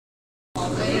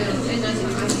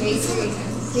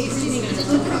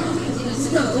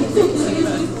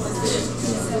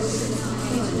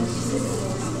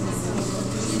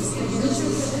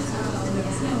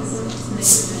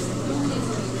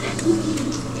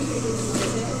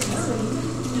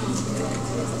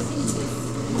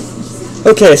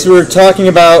Okay, so we're talking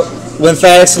about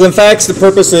lymphatics. Lymphatics, the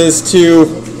purpose is to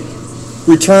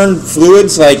return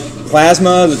fluids like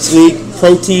plasma that's leaked,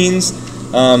 proteins,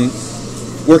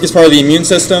 work as part of the immune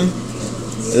system.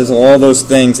 There's all those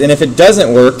things. And if it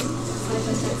doesn't work,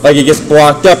 like it gets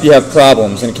blocked up, you have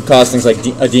problems, and it can cause things like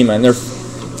edema. And there are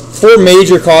 4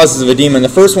 major causes of edema. And the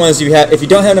first one is if you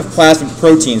don't have enough plasma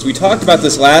proteins. We talked about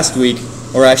this last week,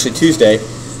 or actually Tuesday.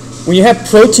 When you have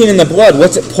protein in the blood,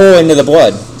 what's it pull into the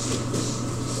blood?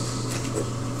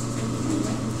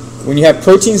 When you have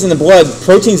proteins in the blood,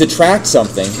 proteins attract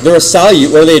something. They're a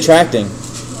solute. What are they attracting?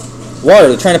 Water.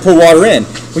 They're trying to pull water in.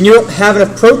 When you don't have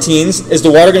enough proteins, is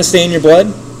the water going to stay in your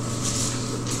blood?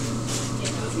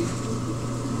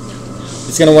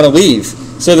 It's going to want to leave.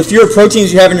 So the fewer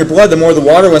proteins you have in your blood, the more the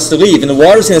water wants to leave. And the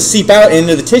water is going to seep out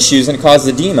into the tissues and cause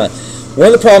edema. One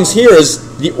of the problems here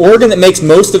is the organ that makes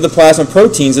most of the plasma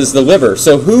proteins is the liver.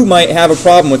 So who might have a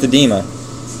problem with edema?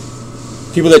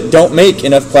 People that don't make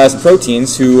enough plasma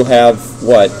proteins who have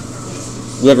what?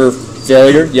 Liver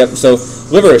failure. Yep, so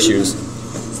liver issues.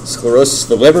 Sclerosis of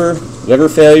the liver, liver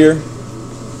failure,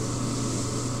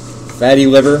 fatty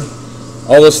liver,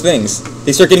 all those things.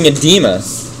 They start getting edema.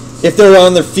 If they're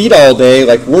on their feet all day,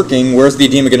 like working, where's the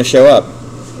edema going to show up?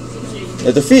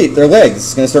 At their feet, their legs.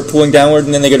 It's going to start pulling downward,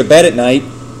 and then they go to bed at night,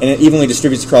 and it evenly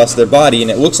distributes across their body, and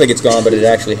it looks like it's gone, but it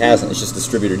actually hasn't. It's just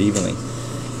distributed evenly.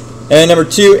 And number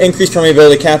 2, increased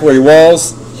permeability of capillary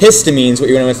walls. Histamine is what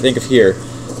you want to think of here.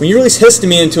 When you release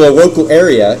histamine into a local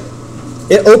area,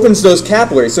 it opens those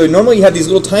capillaries. So normally you have these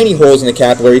little tiny holes in the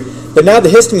capillary, but now the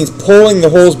histamine is pulling the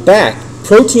holes back.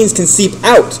 Proteins can seep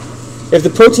out. If the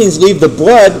proteins leave the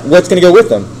blood, what's going to go with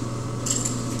them?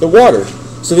 The water.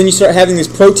 So then you start having these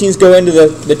proteins go into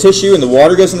the tissue, and the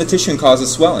water goes in the tissue and causes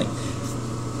swelling.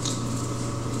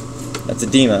 That's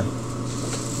edema.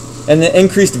 And the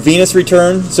increased venous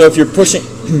return. So if you're pushing,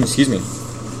 excuse me,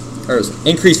 or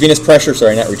increased venous pressure,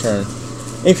 sorry, not return.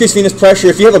 Increased venous pressure,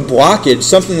 if you have a blockage,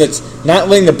 something that's not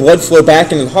letting the blood flow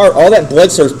back into the heart, all that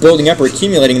blood starts building up or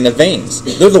accumulating in the veins.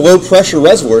 They're the low pressure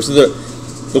reservoirs. They're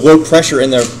the low pressure in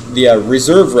the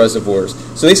reserve reservoirs.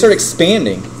 So they start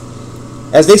expanding.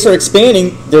 As they start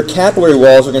expanding, their capillary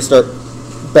walls are going to start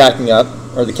backing up,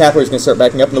 or the capillaries are going to start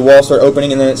backing up, and the walls start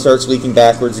opening, and then it starts leaking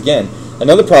backwards again.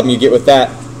 Another problem you get with that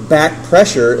back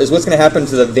pressure is what's going to happen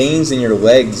to the veins in your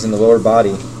legs and the lower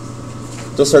body.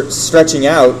 They'll start stretching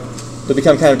out. They'll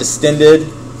become kind of distended,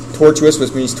 tortuous,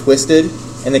 which means twisted,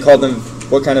 and they call them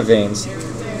what kind of veins?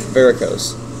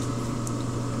 Varicose.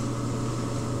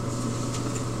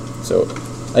 So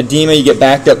edema, you get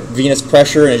backed up venous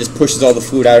pressure, and it just pushes all the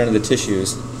fluid out into the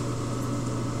tissues.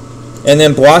 And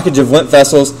then blockage of lymph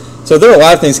vessels. So there are a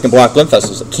lot of things that can block lymph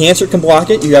vessels. Cancer can block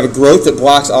it. You have a growth that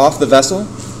blocks off the vessel.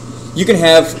 You can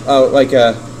have like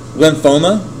a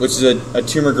lymphoma, which is a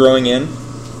tumor growing in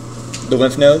the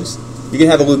lymph nodes. You can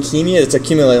have a leukemia that's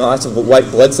accumulating lots of white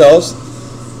blood cells.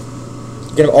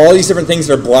 You can have all these different things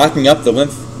that are blocking up the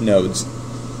lymph nodes.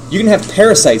 You can have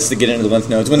parasites that get into the lymph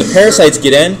nodes. When the parasites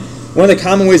get in, one of the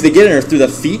common ways they get in are through the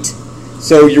feet.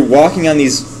 So you're walking on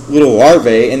these little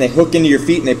larvae, and they hook into your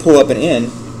feet, and they pull up and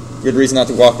in. Good reason not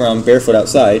to walk around barefoot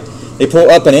outside. They pull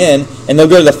up and in, and they'll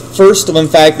go to the first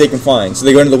lymphatic they can find. So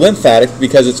they go into the lymphatic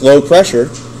because it's low pressure.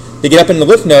 They get up in the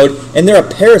lymph node, and they're a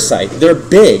parasite. They're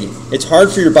big. It's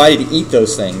hard for your body to eat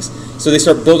those things. So they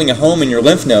start building a home in your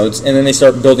lymph nodes, and then they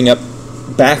start building up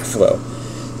backflow.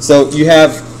 So you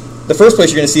have, the first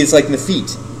place you're going to see it's like in the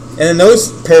feet. And then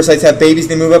those parasites have babies,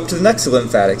 they move up to the next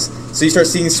lymphatics. So you start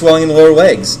seeing swelling in the lower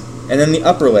legs, and then the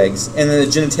upper legs, and then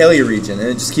the genitalia region, and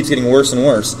it just keeps getting worse and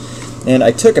worse. And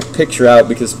I took a picture out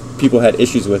because people had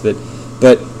issues with it,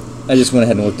 but I just went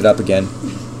ahead and looked it up again.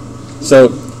 So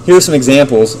here's some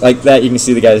examples. Like that, you can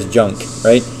see the guy's junk,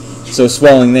 right? So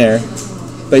swelling there.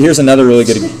 But here's another really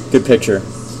good picture.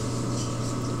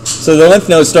 So the lymph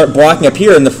nodes start blocking up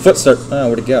here, and the foot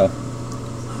where'd it go?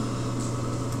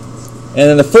 And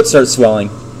then the foot starts swelling.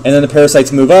 And then the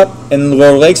parasites move up, and then the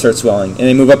lower leg starts swelling. And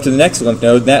they move up to the next lymph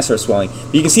node, and that starts swelling.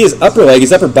 But you can see his upper leg,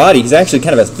 his upper body, he's actually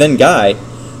kind of a thin guy.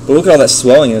 But look at all that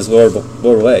swelling in his lower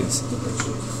legs.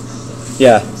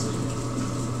 Yeah.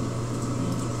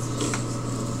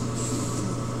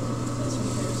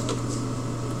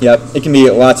 Yep, it can be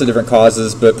lots of different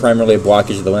causes, but primarily a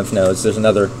blockage of the lymph nodes. There's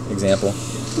another example.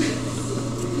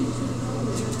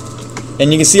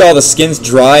 And you can see all the skin's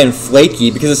dry and flaky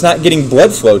because it's not getting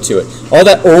blood flow to it. All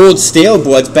that old stale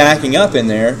blood's backing up in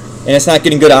there, and it's not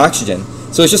getting good oxygen.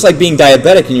 So it's just like being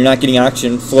diabetic and you're not getting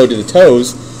oxygen flow to the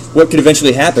toes. What could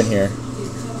eventually happen here?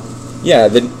 Yeah,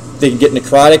 they can get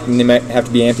necrotic and they might have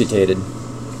to be amputated.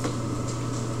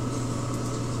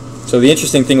 So the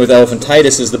interesting thing with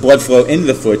elephantitis is the blood flow into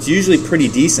the foot's usually pretty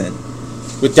decent.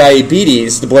 With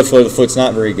diabetes, the blood flow to the foot's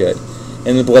not very good.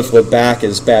 And the blood flow back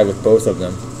is bad with both of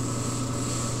them.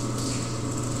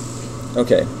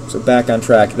 Okay, so back on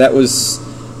track. That was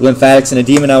lymphatics and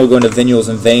edema. Now we'll go into venules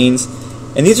and veins.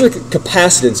 And these are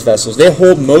capacitance vessels. They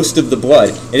hold most of the blood.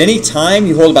 At any time,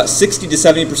 you hold about 60 to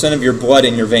 70% of your blood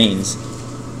in your veins.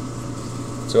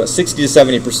 So at 60 to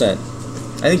 70%.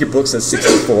 I think your book says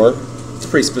 64. It's a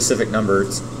pretty specific number.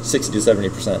 It's 60 to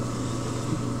 70%.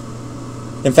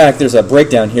 In fact, there's a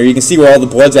breakdown here. You can see where all the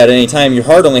blood's at any time. Your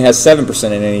heart only has 7%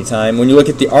 at any time. When you look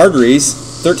at the arteries,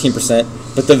 13%.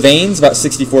 But the veins, about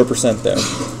 64% there.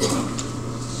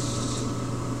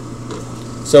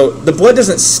 So the blood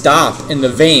doesn't stop in the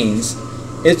veins.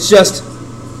 It's just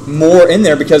more in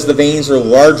there because the veins are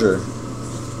larger.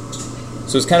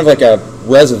 So it's kind of like a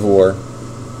reservoir.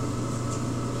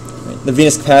 The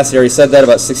venous capacity, I already said that,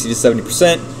 about 60 to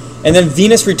 70%. And then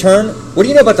venous return, what do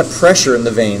you know about the pressure in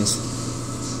the veins?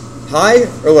 High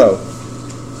or low?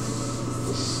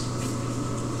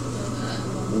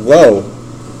 Low.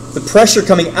 The pressure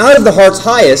coming out of the heart's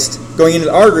highest, going into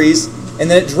the arteries,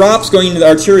 and then it drops going into the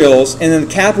arterioles, and then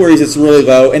the capillaries it's really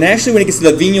low. And actually when it gets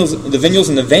to the venules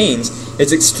and the veins,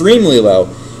 it's extremely low.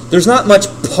 There's not much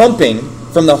pumping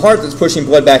from the heart that's pushing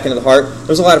blood back into the heart.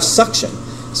 There's a lot of suction.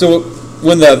 So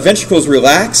when the ventricles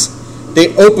relax,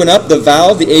 they open up the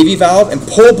valve, the AV valve, and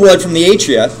pull blood from the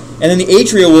atria, and then the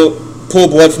atria will pull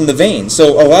blood from the veins.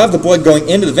 So a lot of the blood going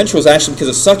into the ventricles is actually because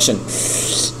of suction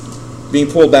being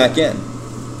pulled back in.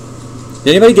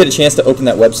 Did anybody get a chance to open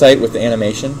that website with the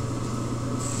animation?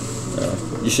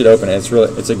 No. You should open it.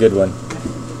 It's a good one.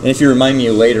 And if you remind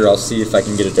me later, I'll see if I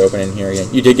can get it to open in here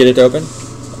again. You did get it to open?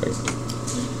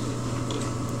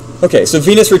 Okay, so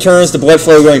venous returns, the blood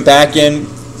flow going back in.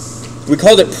 We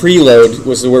called it preload,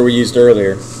 was the word we used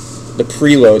earlier. The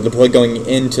preload, the blood going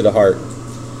into the heart.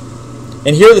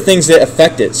 And here are the things that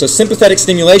affect it. So sympathetic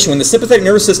stimulation, when the sympathetic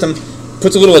nervous system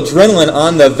puts a little adrenaline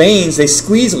on the veins, they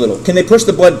squeeze a little. Can they push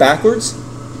the blood backwards?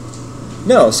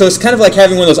 No. So it's kind of like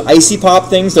having one of those icy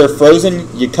pop things that are frozen.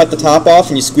 You cut the top off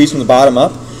and you squeeze from the bottom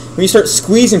up. When you start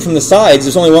squeezing from the sides,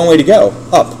 there's only one way to go,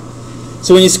 up.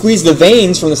 So when you squeeze the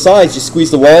veins from the sides, you squeeze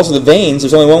the walls of the veins,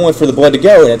 there's only one way for the blood to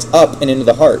go, and it's up and into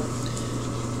the heart.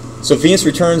 So venous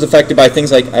return is affected by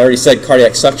things like, I already said,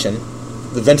 cardiac suction,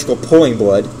 the ventricle pulling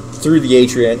blood through the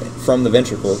atria from the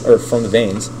ventricle, or from the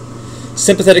veins.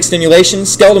 Sympathetic stimulation,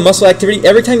 skeletal muscle activity.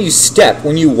 Every time you step,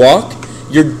 when you walk,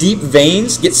 your deep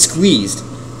veins get squeezed.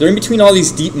 They're in between all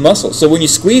these deep muscles. So when you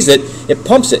squeeze it, it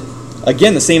pumps it.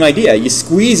 Again, the same idea. You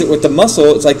squeeze it with the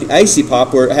muscle. It's like the icy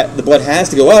pop where the blood has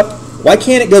to go up. Why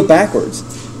can't it go backwards?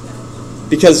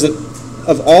 Because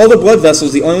of all the blood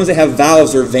vessels, the only ones that have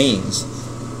valves are veins.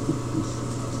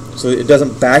 So it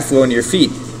doesn't backflow into your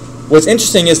feet. What's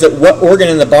interesting is that what organ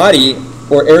in the body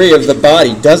or area of the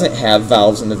body doesn't have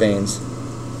valves in the veins?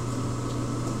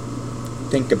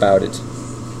 Think about it.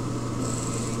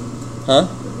 Huh?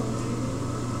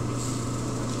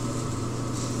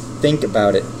 Think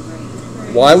about it.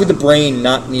 Why would the brain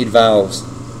not need valves?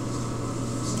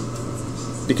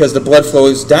 Because the blood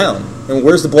flows down. And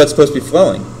where's the blood supposed to be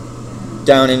flowing?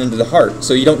 Down and into the heart.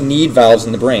 So you don't need valves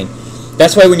in the brain.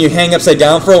 That's why when you hang upside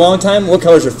down for a long time, what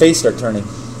color does your face start turning?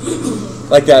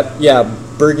 Like that, yeah,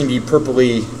 burgundy,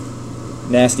 purpley,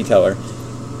 nasty color.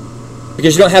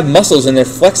 Because you don't have muscles in there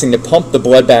flexing to pump the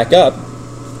blood back up.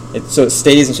 So it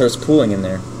stays and starts pooling in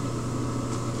there.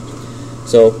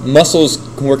 So muscles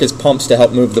can work as pumps to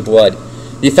help move the blood.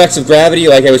 The effects of gravity,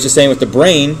 like I was just saying with the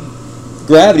brain,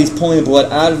 gravity is pulling the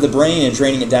blood out of the brain and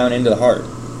draining it down into the heart.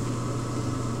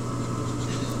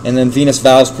 And then venous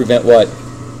valves prevent what?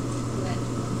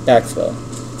 Backflow.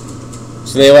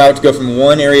 So they allow it to go from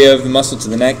one area of the muscle to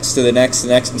the next, to the next, to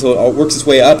the next, until it all works its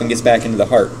way up and gets back into the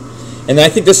heart. And then I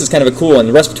think this is kind of a cool one.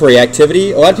 The respiratory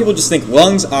activity, a lot of people just think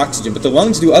lungs, oxygen, but the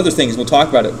lungs do other things. We'll talk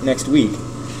about it next week.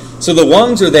 So the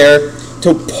lungs are there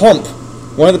to pump.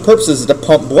 One of the purposes is to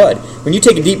pump blood. When you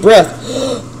take a deep breath,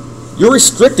 you're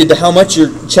restricted to how much your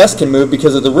chest can move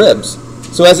because of the ribs.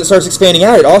 So as it starts expanding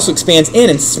out, it also expands in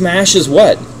and smashes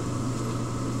what?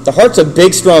 The heart's a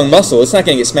big, strong muscle. It's not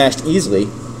going to get smashed easily.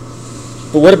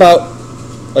 But what about,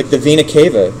 like, the vena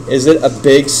cava? Is it a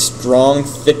big, strong,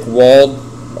 thick-walled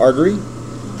artery?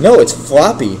 No, it's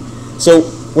floppy. So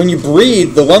When you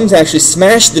breathe, the lungs actually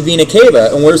smash the vena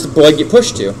cava, and where does the blood get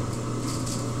pushed to?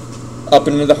 Up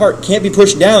and into the heart. Can't be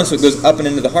pushed down, so it goes up and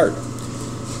into the heart.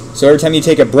 So every time you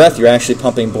take a breath, you're actually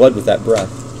pumping blood with that breath.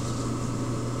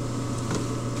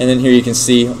 And then here you can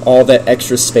see all that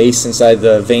extra space inside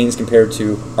the veins compared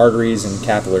to arteries and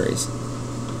capillaries.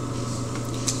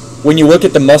 When you look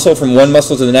at the muscle from one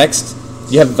muscle to the next,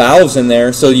 you have valves in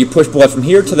there, so you push blood from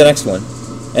here to the next one.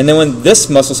 And then when this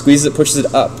muscle squeezes, it pushes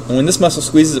it up. And when this muscle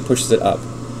squeezes, it pushes it up.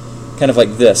 Kind of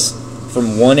like this.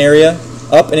 From one area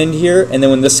up and into here, and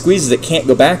then when this squeezes, it can't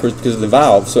go backwards because of the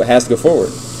valve, so it has to go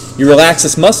forward. You relax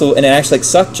this muscle, and it acts like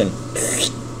suction.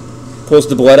 Pulls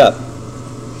the blood up.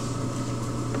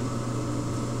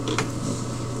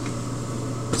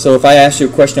 So if I asked you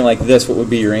a question like this, what would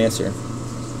be your answer?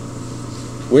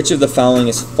 Which of the following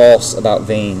is false about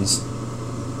veins?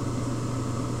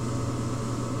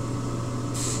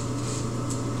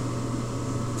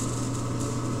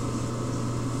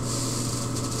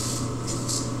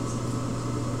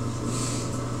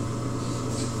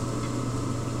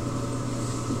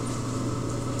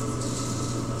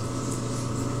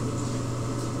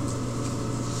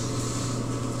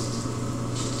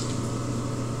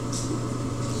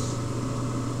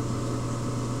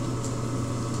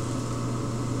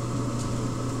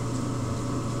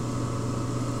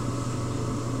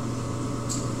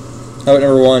 How about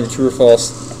number 1, true or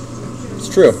false? It's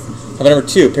true. How about number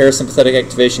 2, parasympathetic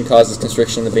activation causes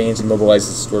constriction in the veins and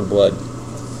mobilizes stored blood?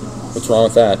 What's wrong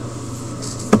with that?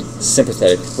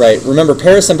 Sympathetic, right. Remember,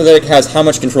 parasympathetic has how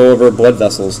much control over blood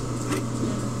vessels?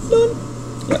 None.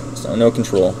 Yeah, so no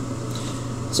control.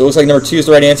 So it looks like number 2 is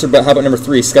the right answer, but how about number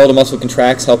 3, skeletal muscle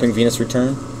contracts, helping venous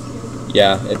return?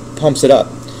 Yeah, it pumps it up.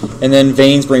 And then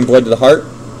veins bring blood to the heart.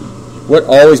 What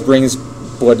always brings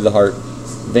blood to the heart?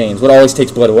 Veins. What always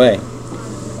takes blood away?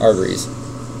 Arteries.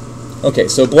 Okay,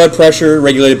 so blood pressure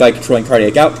regulated by controlling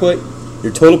cardiac output,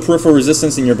 your total peripheral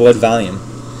resistance, and your blood volume.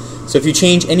 So if you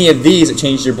change any of these, it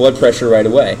changes your blood pressure right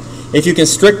away. If you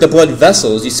constrict the blood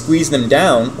vessels, you squeeze them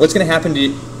down, what's going to happen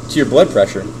to your blood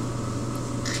pressure?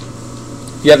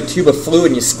 If you have a tube of fluid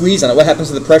and you squeeze on it, what happens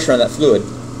to the pressure on that fluid?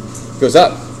 It goes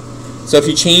up. So if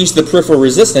you change the peripheral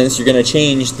resistance, you're going to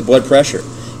change the blood pressure.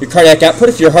 Your cardiac output,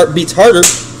 if your heart beats harder,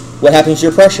 what happens to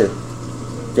your pressure?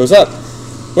 It goes up.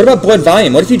 What about blood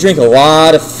volume? What if you drink a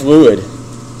lot of fluid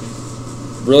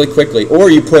really quickly?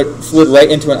 Or you put fluid right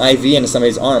into an IV into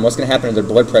somebody's arm. What's going to happen to their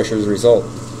blood pressure as a result?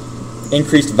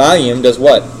 Increased volume does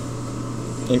what?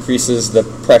 Increases the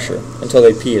pressure until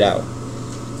they pee it out.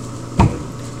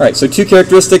 Alright, so 2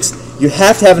 characteristics. You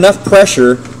have to have enough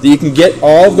pressure that you can get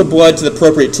all the blood to the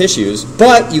appropriate tissues,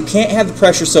 but you can't have the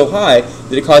pressure so high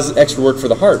that it causes extra work for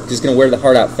the heart, because it's going to wear the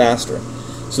heart out faster.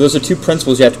 So those are 2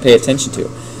 principles you have to pay attention to.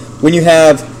 When you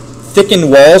have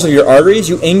thickened walls of your arteries,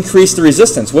 you increase the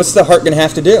resistance. What's the heart going to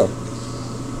have to do?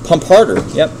 Pump harder.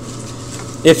 Yep.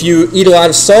 If you eat a lot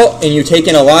of salt and you take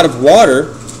in a lot of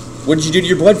water, what did you do to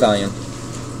your blood volume?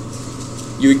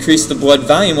 You increase the blood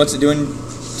volume. What's it doing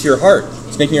to your heart?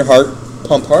 It's making your heart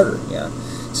pump harder. Yeah.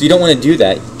 So you don't want to do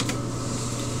that.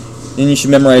 And you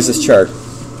should memorize this chart.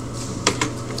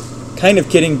 Kind of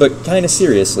kidding, but kind of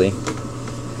seriously.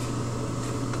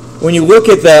 When you look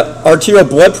at the arterial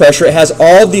blood pressure, it has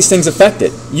all of these things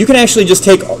affected. You can actually just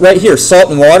take right here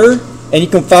salt and water, and you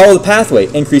can follow the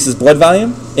pathway. Increases blood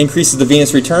volume, increases the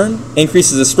venous return,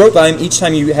 increases the stroke volume each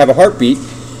time you have a heartbeat.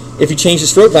 If you change the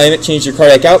stroke volume, it changes your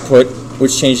cardiac output,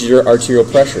 which changes your arterial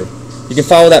pressure. You can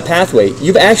follow that pathway.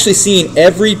 You've actually seen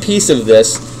every piece of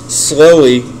this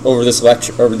slowly over these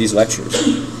lectures.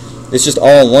 It's just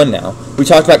all in one now. We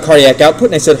talked about cardiac output,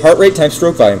 and I said heart rate times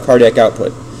stroke volume, cardiac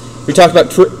output. We talked about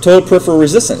total peripheral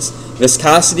resistance,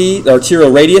 viscosity, the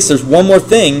arterial radius. There's one more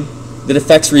thing that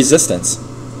affects resistance.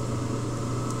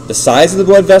 The size of the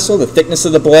blood vessel, the thickness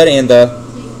of the blood, and the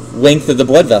length of the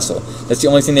blood vessel. That's the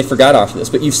only thing they forgot off of this,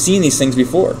 but you've seen these things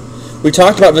before. We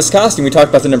talked about viscosity. We talked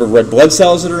about the number of red blood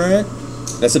cells that are in it.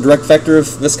 That's a direct factor of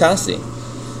viscosity.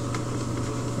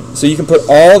 So you can put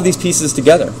all of these pieces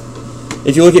together.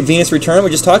 If you look at venous return,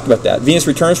 we just talked about that. Venous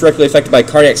return is directly affected by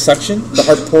cardiac suction, the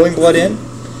heart pulling blood in.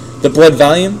 The blood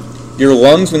volume, your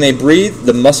lungs when they breathe,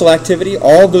 the muscle activity,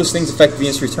 all of those things affect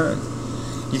venous return.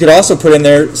 You could also put in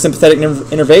there sympathetic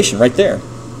innervation right there.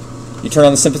 You turn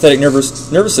on the sympathetic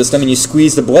nervous system and you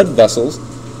squeeze the blood vessels.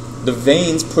 The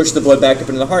veins push the blood back up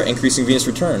into the heart, increasing venous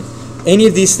return. Any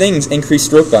of these things increase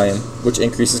stroke volume, which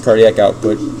increases cardiac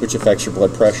output, which affects your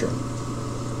blood pressure.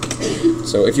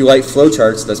 So if you like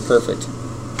flowcharts, that's perfect.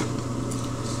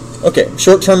 Okay,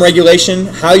 short-term regulation,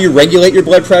 how you regulate your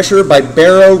blood pressure by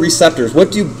baroreceptors.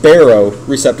 What do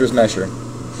baroreceptors measure?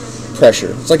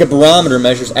 pressure. It's like a barometer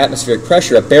measures atmospheric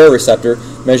pressure. A baroreceptor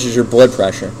measures your blood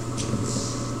pressure.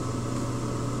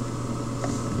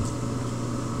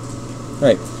 All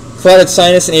right. Carotid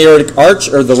sinus and aortic arch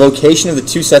are the location of the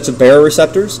two sets of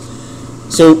baroreceptors.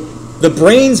 So the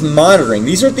brain's monitoring.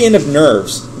 These are at the end of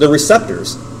nerves, the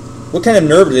receptors. What kind of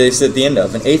nerve do they sit at the end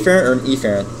of? An afferent or an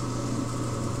efferent?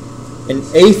 An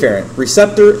afferent.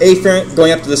 Receptor, afferent,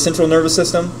 going up to the central nervous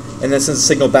system, and then sends a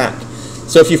signal back.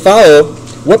 So if you follow,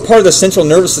 what part of the central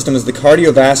nervous system is the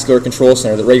cardiovascular control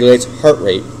center that regulates heart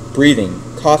rate, breathing,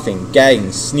 coughing,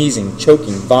 gagging, sneezing,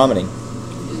 choking, vomiting?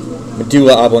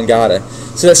 Medulla oblongata.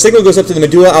 So that signal goes up to the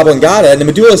medulla oblongata, and the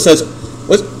medulla says,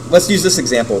 let's use this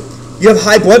example. You have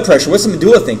high blood pressure. What's the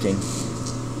medulla thinking?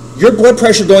 Your blood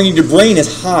pressure going into your brain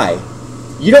is high.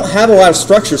 You don't have a lot of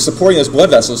structure supporting those blood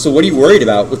vessels, so what are you worried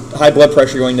about with high blood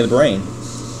pressure going to the brain?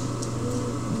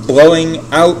 Blowing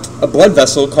out a blood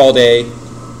vessel called a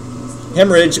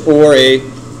hemorrhage, or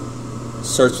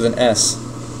starts with an S,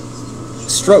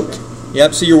 stroke.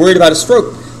 Yep, so you're worried about a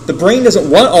stroke. The brain doesn't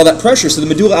want all that pressure, so the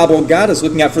medulla oblongata is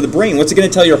looking out for the brain. What's it going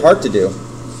to tell your heart to do?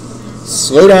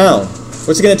 Slow down.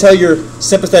 What's it going to tell your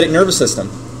sympathetic nervous system?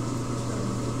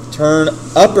 Turn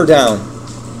up or down?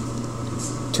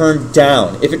 Turn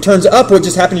down. If it turns up, what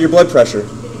just happened to your blood pressure?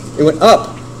 It went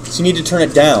up, so you need to turn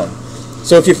it down.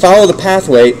 So if you follow the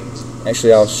pathway,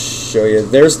 actually I'll show you.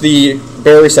 There's the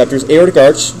baroreceptors, aortic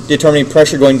arch, determining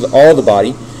pressure going to all the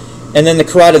body, and then the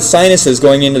carotid sinuses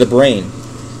going into the brain.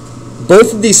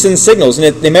 Both of these send signals,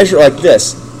 and they measure it like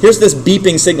this. Here's this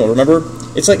beeping signal, remember?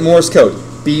 It's like Morse code.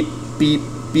 Beep, beep,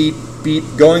 beep, beep,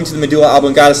 going to the medulla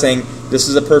oblongata saying, this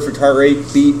is a perfect heart rate,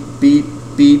 beep, beep,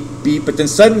 beep, beep, but then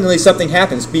suddenly something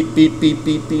happens, beep, beep, beep,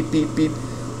 beep, beep, beep, beep.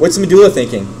 What's the medulla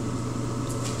thinking?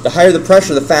 The higher the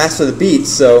pressure, the faster the beats,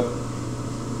 so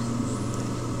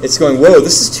it's going, whoa,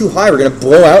 this is too high, we're going to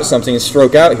blow out something and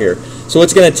stroke out here. So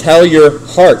what's going to tell your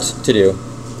heart to do?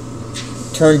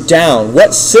 Turn down.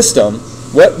 What system,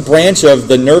 what branch of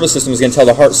the nervous system is going to tell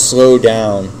the heart slow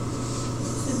down?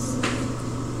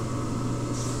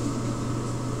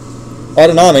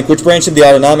 Autonomic. Which branch of the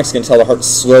autonomic is going to tell the heart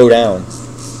slow down?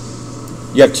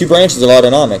 You have two branches of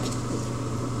autonomic.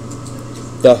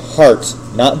 The heart,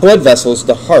 not blood vessels,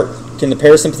 the heart. Can the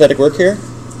parasympathetic work here?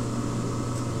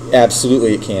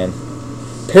 Absolutely it can.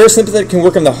 Parasympathetic can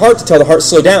work on the heart to tell the heart to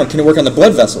slow down. Can it work on the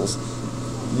blood vessels?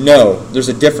 No, there's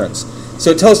a difference. So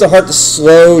it tells the heart to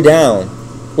slow down.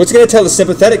 What's it going to tell the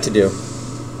sympathetic to do?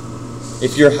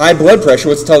 If you're high blood pressure,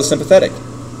 what's it tell the sympathetic?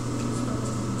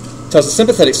 It tells the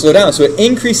sympathetic to slow down. So it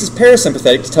increases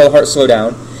parasympathetic to tell the heart to slow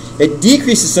down. It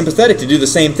decreases sympathetic to do the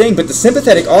same thing, but the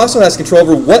sympathetic also has control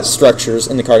over what structures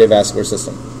in the cardiovascular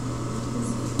system?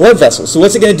 Blood vessels. So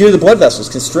what's it going to do to the blood vessels?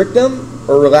 Constrict them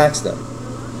or relax them?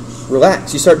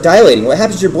 Relax. You start dilating. What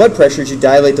happens to your blood pressure is you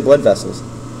dilate the blood vessels.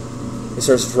 It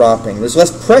starts dropping. There's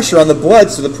less pressure on the blood,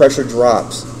 so the pressure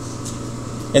drops.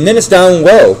 And then it's down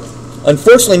low.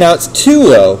 Unfortunately, now it's too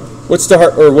low. What's the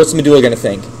heart, or what's the medulla going to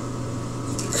think?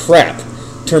 Crap.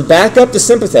 Turn back up to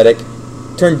sympathetic.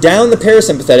 Turn down the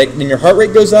parasympathetic. Then your heart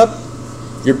rate goes up.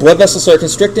 Your blood vessels start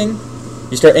constricting.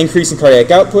 You start increasing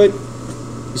cardiac output.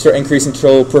 You start increasing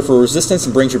peripheral resistance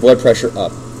and brings your blood pressure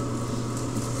up.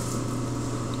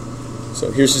 So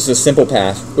here's just a simple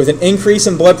path. With an increase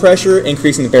in blood pressure,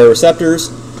 increasing the baroreceptors,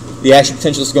 the action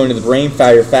potential is going to the brain,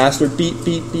 faster, beep,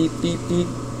 beep, beep, beep, beep.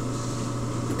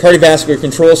 Cardiovascular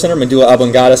control center, medulla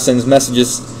oblongata, sends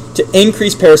messages to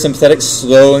increase parasympathetic,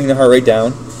 slowing the heart rate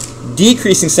down,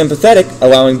 decreasing sympathetic,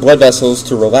 allowing blood vessels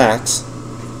to relax.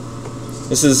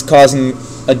 This is causing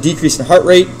a decrease in heart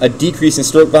rate, a decrease in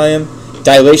stroke volume,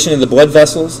 dilation of the blood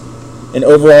vessels, and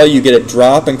overall you get a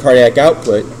drop in cardiac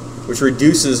output, which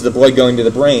reduces the blood going to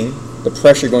the brain, the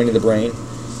pressure going to the brain,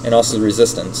 and also the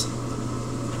resistance.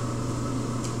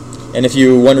 And if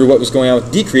you wonder what was going on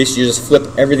with decrease, you just flip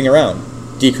everything around.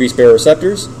 Decrease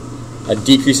baroreceptors, a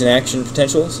decrease in action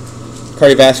potentials.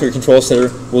 Cardiovascular control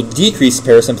center will decrease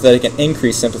parasympathetic and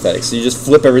increase sympathetic. So you just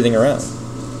flip everything around.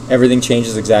 Everything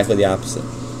changes exactly the opposite.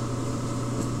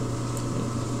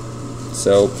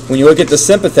 So when you look at the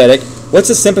sympathetic, what's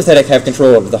the sympathetic have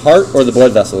control over, the heart or the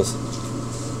blood vessels?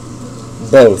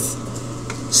 Both.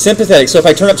 Sympathetic, so if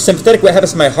I turn up sympathetic, what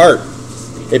happens to my heart?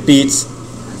 It beats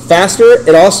faster,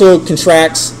 it also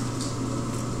contracts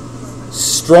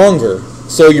stronger.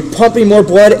 So you're pumping more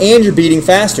blood and you're beating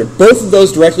faster. Both of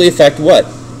those directly affect what?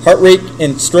 Heart rate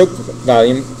and stroke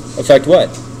volume affect what?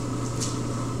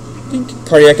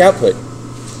 Cardiac output.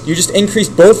 You just increase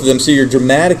both of them, so you're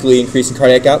dramatically increasing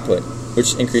cardiac output,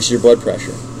 which increases your blood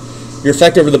pressure. Your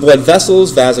effect over the blood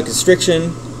vessels,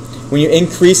 vasoconstriction. When you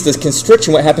increase the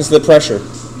constriction, what happens to the pressure?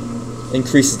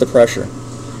 Increases the pressure.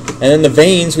 And then the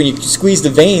veins, when you squeeze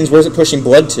the veins, where's it pushing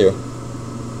blood to?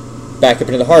 Back up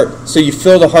into the heart. So you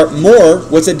fill the heart more,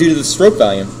 what's that do to the stroke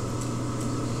volume?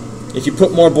 If you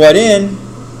put more blood in,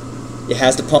 it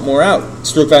has to pump more out.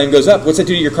 Stroke volume goes up. What's that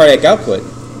do to your cardiac output?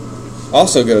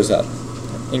 Also goes up,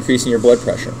 increasing your blood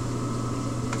pressure.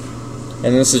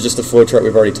 And this is just a flow chart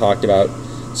we've already talked about.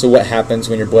 So what happens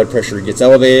when your blood pressure gets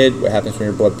elevated, what happens when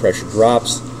your blood pressure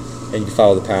drops, and you can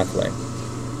follow the pathway.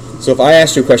 So if I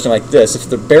asked you a question like this, if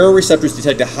the baroreceptors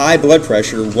detect a high blood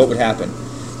pressure, what would happen?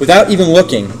 Without even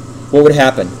looking, what would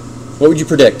happen? What would you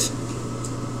predict?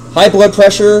 High blood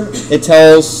pressure, it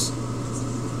tells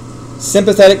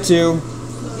sympathetic to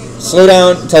slow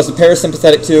down, it tells the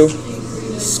parasympathetic to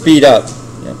speed up.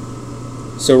 Yeah.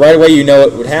 So right away you know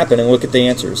what would happen, and look at the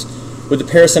answers. Would the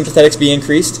parasympathetics be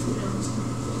increased?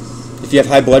 If you have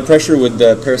high blood pressure, would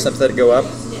the parasympathetic go up?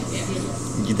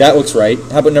 That looks right.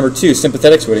 How about number 2?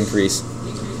 Sympathetics would increase.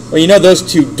 Well, you know those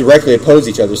two directly oppose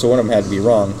each other, so one of them had to be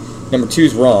wrong. Number 2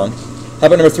 is wrong. How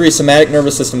about number 3? Somatic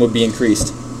nervous system would be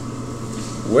increased.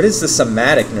 What is the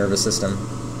somatic nervous system?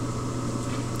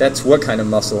 That's what kind of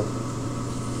muscle?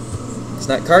 It's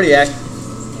not cardiac.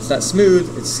 It's not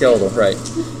smooth. It's skeletal, right?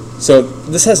 So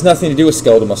this has nothing to do with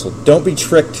skeletal muscle. Don't be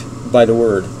tricked by the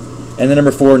word. And then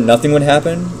number 4, nothing would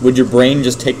happen. Would your brain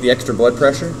just take the extra blood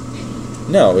pressure?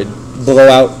 No, it'd blow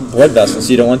out blood vessels.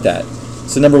 You don't want that.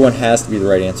 So number 1 has to be the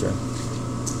right answer.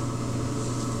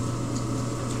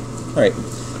 All right.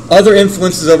 Other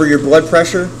influences over your blood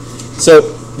pressure. So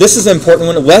this is an important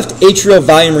one. Left atrial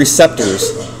volume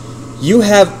receptors. You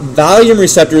have volume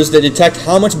receptors that detect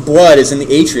how much blood is in the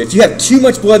atria. If you have too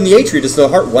much blood in the atria, does the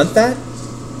heart want that?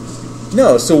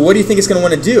 No. So what do you think it's going to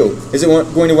want to do? Is it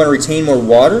going to want to retain more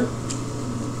water?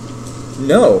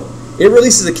 No. It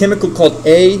releases a chemical called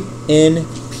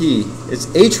ANP. It's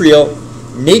atrial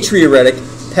natriuretic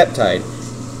peptide.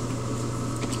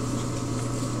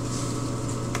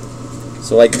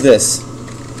 So like this.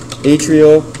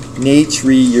 Atrial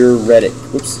natriuretic.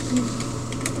 Whoops.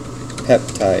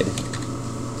 Peptide.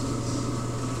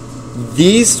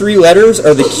 These 3 letters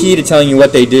are the key to telling you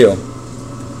what they do.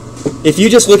 If you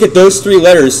just look at those 3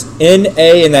 letters, Na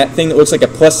and that thing that looks like a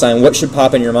plus sign, what should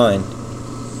pop in your mind?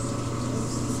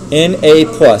 Na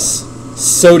plus.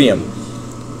 Sodium.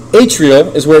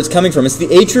 Atrial is where it's coming from. It's the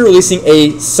atria releasing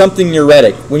a something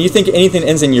uretic. When you think anything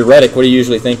ends in uretic, what do you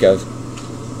usually think of?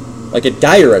 Like a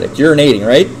diuretic, urinating,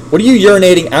 right? What are you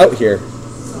urinating out here?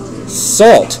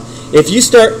 Salt. If you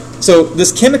start, so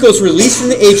this chemical is released from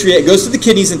the atria, it goes to the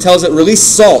kidneys and tells it release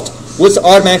salt. What's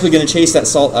automatically going to chase that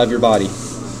salt out of your body?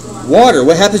 Water.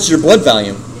 What happens to your blood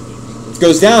volume? It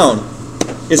goes down.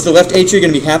 Is the left atria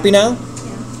going to be happy now?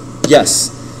 Yes.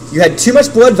 You had too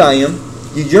much blood volume,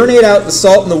 you urinate out the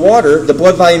salt in the water, the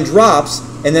blood volume drops,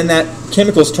 and then that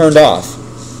chemical is turned off.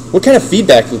 What kind of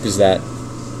feedback loop is that?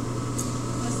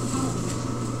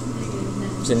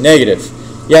 It's a negative.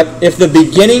 Yep, if the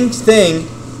beginning thing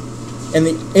and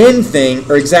the end thing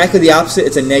are exactly the opposite,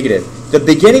 it's a negative. The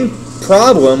beginning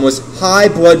problem was high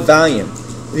blood volume.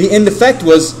 The end effect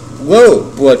was low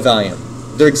blood volume.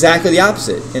 They're exactly the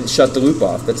opposite, and shut the loop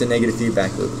off. That's a negative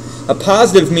feedback loop. A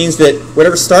positive means that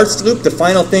whatever starts the loop, the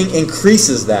final thing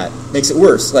increases that, makes it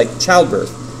worse, like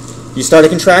childbirth. You start a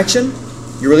contraction,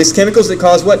 you release chemicals that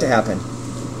cause what to happen?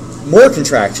 More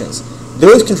contractions.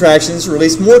 Those contractions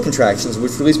release more contractions,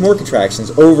 which release more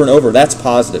contractions over and over. That's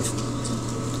positive.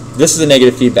 This is a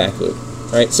negative feedback loop.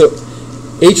 Right? So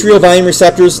atrial volume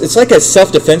receptors, it's like a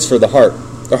self-defense for the heart.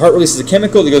 The heart releases a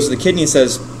chemical that goes to the kidney and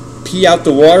says, pee out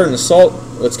the water and the salt.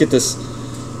 Let's get this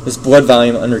blood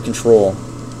volume under control.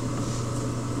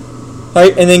 All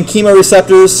right, and then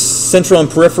chemoreceptors, central and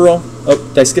peripheral. Oh,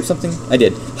 did I skip something? I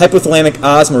did. Hypothalamic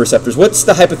osmoreceptors. What's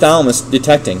the hypothalamus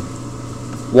detecting?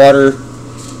 Water,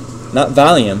 not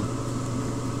volume.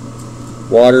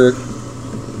 Water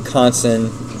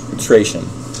concentration.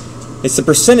 It's the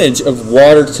percentage of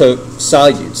water to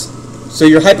solutes. So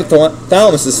your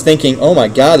hypothalamus is thinking, oh my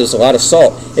God, there's a lot of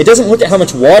salt. It doesn't look at how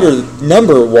much water,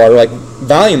 number of water, like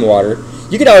volume water.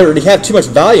 You could already have too much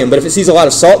volume, but if it sees a lot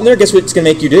of salt in there, guess what it's going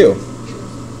to make you do?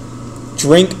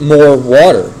 Drink more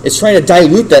water. It's trying to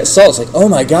dilute that salt. It's like, oh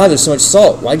my God, there's so much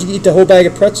salt. Why'd you eat the whole bag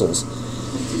of pretzels?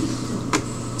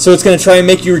 So it's going to try and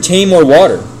make you retain more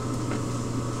water.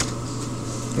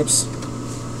 Oops.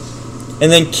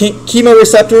 And then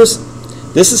chemoreceptors.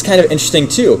 This is kind of interesting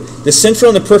too. The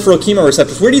central and the peripheral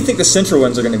chemoreceptors. Where do you think the central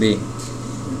ones are going to be?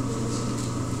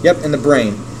 Yep, in the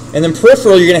brain. And then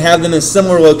peripheral, you're going to have them in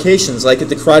similar locations, like at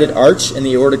the carotid arch and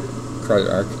the aortic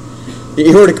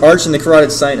arch and the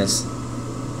carotid sinus.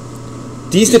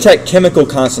 These detect chemical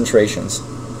concentrations.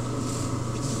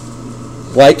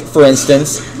 Like, for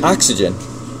instance, oxygen.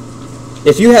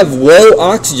 If you have low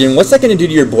oxygen, what's that going to do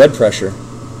to your blood pressure?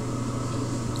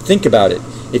 Think about it.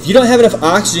 If you don't have enough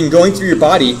oxygen going through your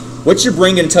body, what's your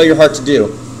brain going to tell your heart to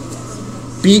do?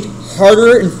 Beat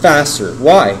harder and faster.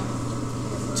 Why?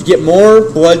 To get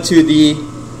more blood to the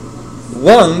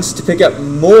lungs to pick up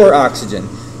more oxygen.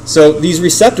 So these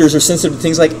receptors are sensitive to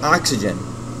things like oxygen.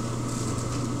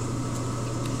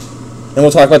 And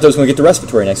we'll talk about those when we get to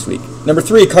respiratory next week. Number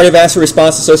 3, cardiovascular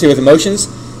response associated with emotions.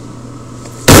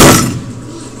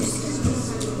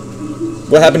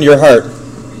 What happened to your heart?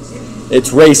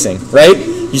 It's racing, right?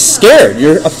 You're scared.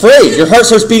 You're afraid. Your heart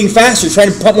starts beating faster,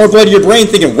 trying to pump more blood to your brain,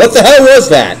 thinking, what the hell was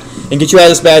that? And get you out of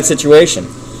this bad situation.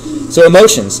 So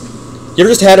emotions. You ever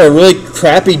just had a really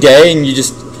crappy day and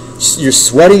you're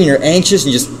sweating and you're anxious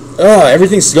and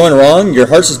everything's going wrong. Your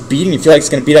heart's just beating. You feel like it's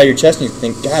going to beat out of your chest and you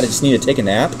think, God, I just need to take a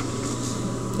nap.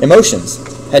 Emotions.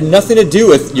 Had nothing to do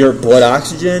with your blood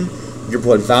oxygen, your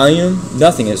blood volume.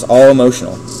 Nothing. It's all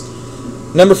emotional.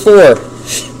 Number 4.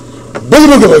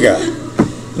 Booga booga booga.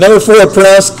 Number 4,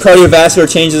 pronounced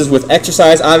cardiovascular changes with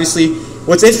exercise. Obviously,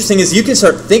 what's interesting is you can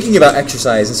start thinking about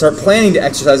exercise and start planning to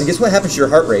exercise, and guess what happens to your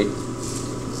heart rate?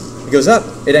 It goes up.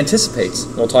 It anticipates.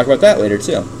 We'll talk about that later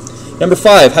too. Number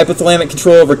 5, hypothalamic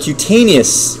control over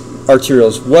cutaneous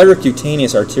arterioles. What are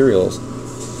cutaneous arterioles?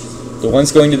 The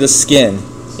ones going to the skin.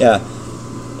 Yeah.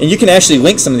 And you can actually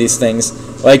link some of these things.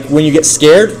 Like when you get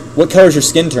scared, what color does your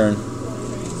skin turn?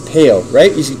 Pale,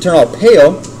 right? You turn all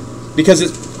pale because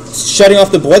it's shutting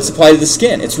off the blood supply to the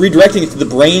skin. It's redirecting it to the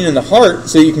brain and the heart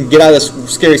so you can get out of this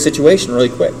scary situation really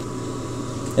quick.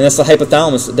 And that's the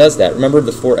hypothalamus that does that. Remember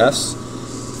the 4 F's?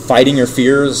 Fighting or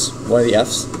fear is one of the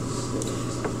F's.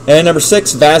 And number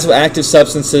 6, vasoactive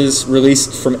substances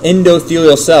released from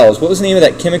endothelial cells. What was the name of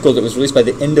that chemical that was released by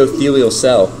the endothelial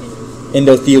cell?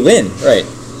 Endothelin, right.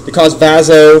 To cause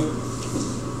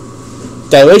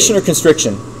vasodilation or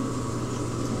constriction?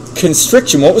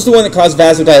 Constriction. What was the one that caused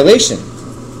vasodilation?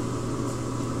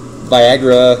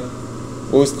 Viagra.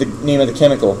 What was the name of the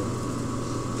chemical?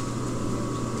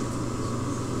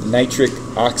 Nitric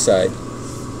oxide.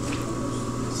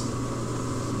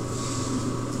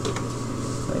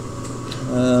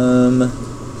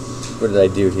 What did I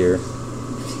do here?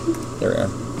 There we are.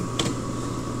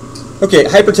 Okay,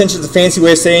 hypertension is a fancy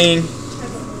way of saying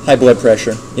high blood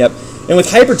pressure. Yep. And with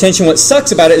hypertension, what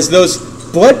sucks about it is those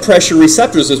blood pressure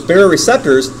receptors, those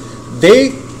baroreceptors,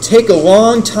 they take a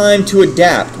long time to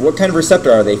adapt. What kind of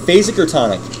receptor are they? Phasic or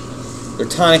tonic? They're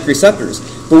tonic receptors.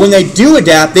 But when they do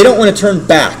adapt, they don't want to turn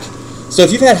back. So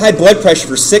if you've had high blood pressure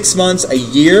for 6 months, a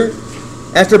year,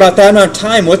 after about that amount of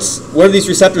time, what are these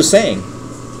receptors saying?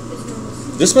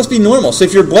 This must be normal. So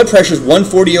if your blood pressure is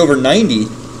 140/90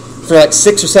 for like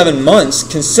 6 or 7 months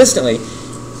consistently,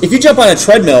 if you jump on a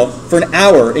treadmill for an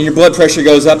hour and your blood pressure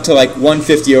goes up to like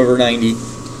 150/90,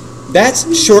 that's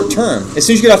short term. As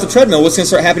soon as you get off the treadmill, what's going to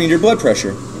start happening to your blood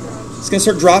pressure? It's going to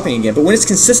start dropping again. But when it's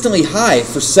consistently high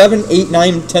for 7, 8,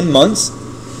 9, 10 months,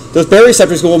 those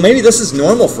baroreceptors go, well, maybe this is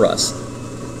normal for us.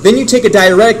 Then you take a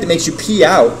diuretic that makes you pee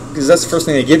out, because that's the first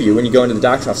thing they give you when you go into the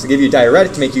doctor's office. They give you a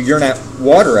diuretic to make you urinate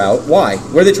water out. Why?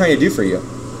 What are they trying to do for you?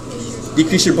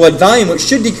 Decrease your blood volume, which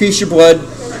should decrease your blood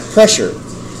pressure.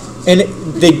 And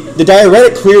the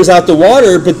diuretic clears out the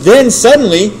water, but then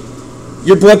suddenly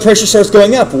your blood pressure starts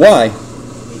going up. Why?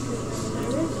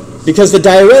 Because the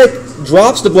diuretic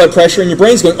drops the blood pressure and your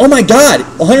brain's going, oh my God,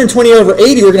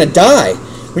 120/80, we're going to die.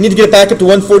 We need to get it back up to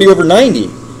 140/90.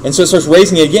 And so it starts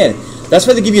raising it again. That's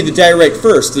why they give you the diuretic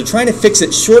first. They're trying to fix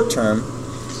it short term,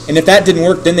 and if that didn't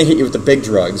work, then they hit you with the big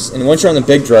drugs. And once you're on the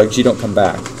big drugs, you don't come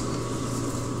back.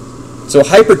 So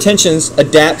hypertension's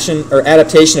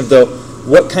adaptation of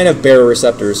what kind of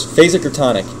baroreceptors? Phasic or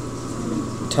tonic?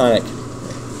 Tonic.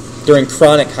 During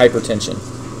chronic hypertension.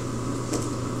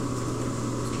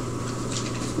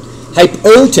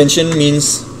 Hypotension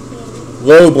means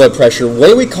low blood pressure. What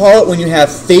do we call it when you have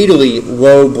fatally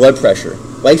low blood pressure?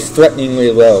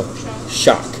 Life-threateningly low.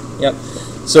 Shock. Yep.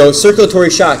 So circulatory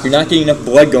shock. You're not getting enough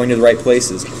blood going to the right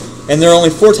places. And there are only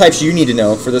 4 types you need to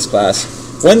know for this class.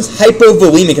 One's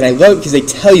hypovolemic, and I love it because they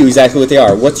tell you exactly what they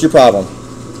are. What's your problem?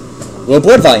 Low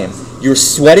blood volume. You're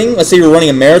sweating. Let's say you're running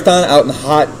a marathon out in the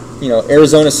hot,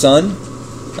 Arizona sun.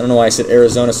 I don't know why I said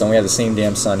Arizona sun. We have the same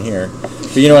damn sun here.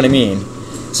 But you know what I mean.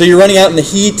 So you're running out in the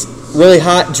heat, really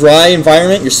hot, dry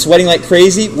environment. You're sweating like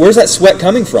crazy. Where's that sweat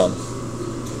coming from?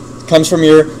 It comes from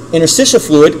your interstitial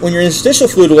fluid. When your interstitial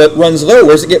fluid runs low,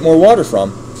 where does it get more water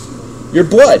from? Your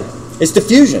blood. It's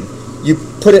diffusion. You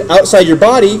put it outside your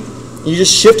body, and you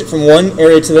just shift it from one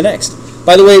area to the next.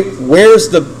 By the way, where's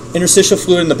the interstitial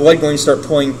fluid in the blood going to start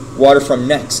pulling water from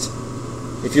next?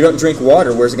 If you don't drink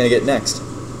water, where's it going to get next?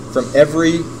 From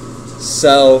every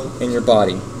cell in your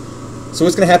body. So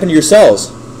what's going to happen to your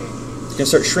cells? They're going to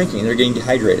start shrinking. They're getting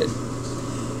dehydrated.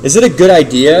 Is it a good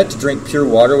idea to drink pure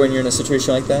water when you're in a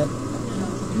situation like that?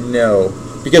 No.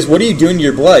 Because what are you doing to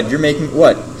your blood? You're making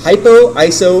what? Hypo,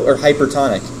 iso, or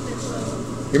hypertonic?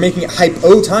 You're making it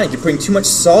hypotonic. You're putting too much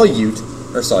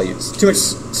too much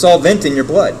solvent in your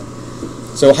blood.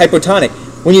 So hypotonic.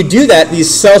 When you do that, these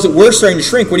cells that were starting to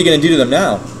shrink, what are you going to do to them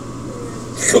now?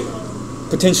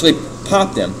 Potentially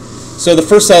pop them. So the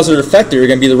first cells that are affected are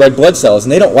going to be the red blood cells,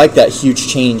 and they don't like that huge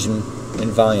change in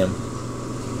volume.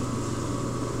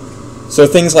 So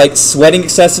things like sweating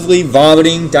excessively,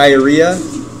 vomiting, diarrhea,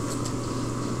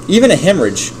 even a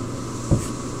hemorrhage.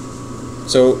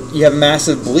 So you have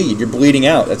massive bleed. You're bleeding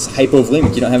out. That's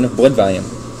hypovolemic. You don't have enough blood volume.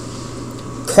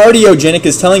 Cardiogenic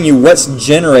is telling you what's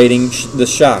generating the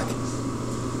shock.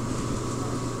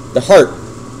 The heart.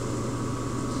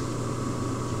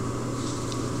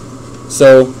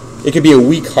 So it could be a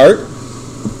weak heart.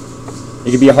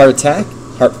 It could be a heart attack,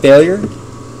 heart failure.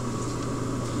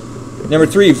 Number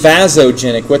 3,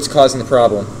 vasogenic. What's causing the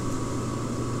problem?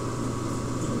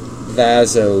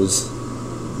 Vessels,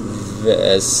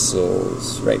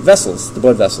 right? Vessels, the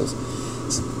blood vessels.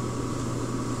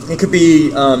 It could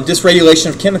be dysregulation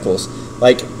of chemicals,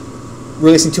 like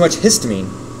releasing too much histamine.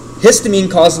 Histamine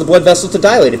causes the blood vessels to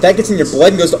dilate. If that gets in your blood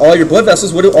and goes to all your blood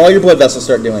vessels, what do all your blood vessels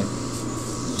start doing?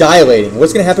 Dilating.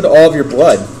 What's going to happen to all of your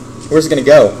blood? Where's it going to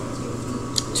go?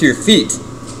 To your feet.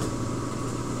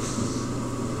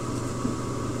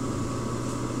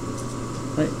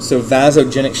 Right. So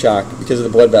vasogenic shock because of the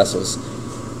blood vessels.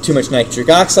 Too much nitric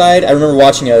oxide. I remember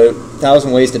watching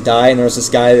 1,000 Ways to Die, and there was this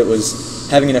guy that was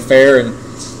having an affair, and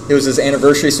it was his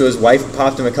anniversary, so his wife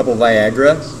popped him a couple of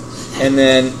Viagra, and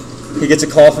then he gets a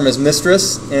call from his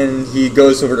mistress, and he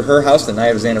goes over to her house the night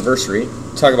of his anniversary.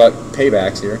 Talk about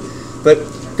paybacks here. But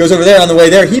goes over there. On the way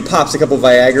there, he pops a couple of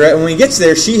Viagra, and when he gets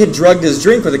there, she had drugged his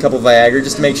drink with a couple of Viagra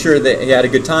just to make sure that he had a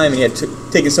good time, and he had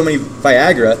taken so many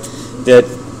Viagra that,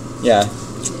 yeah,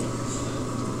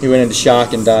 he went into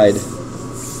shock and died.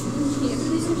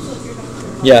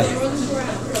 Yeah.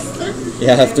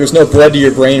 Yeah, if there's no blood to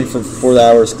your brain for 4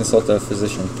 hours, consult a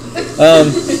physician.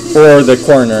 Or the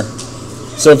coroner.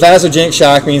 So vasogenic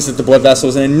shock means that the blood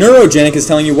vessels, and neurogenic is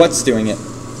telling you what's doing it.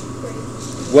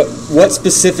 What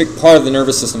specific part of the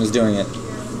nervous system is doing it?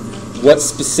 What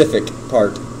specific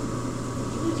part?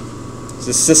 It's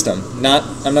the system.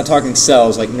 I'm not talking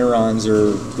cells like neurons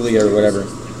or glia or whatever.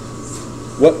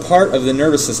 What part of the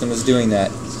nervous system is doing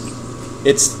that?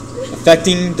 It's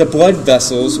affecting the blood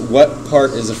vessels. What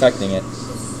part is affecting it?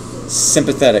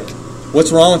 Sympathetic.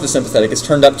 What's wrong with the sympathetic? It's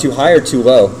turned up too high or too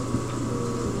low?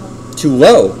 Too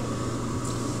low.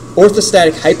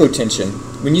 Orthostatic hypotension.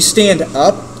 When you stand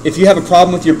up, if you have a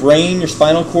problem with your brain, your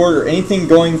spinal cord, or anything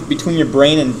going between your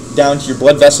brain and down to your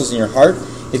blood vessels in your heart,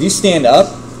 if you stand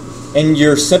up and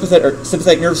your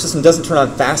sympathetic nervous system doesn't turn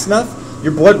on fast enough,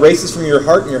 your blood races from your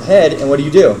heart and your head, and what do?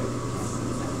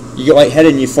 You get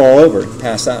lightheaded and you fall over, you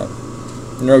pass out.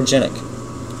 Neurogenic.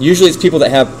 Usually it's people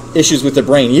that have issues with their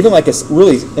brain. Even like a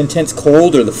really intense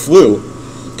cold or the flu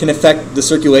can affect the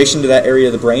circulation to that area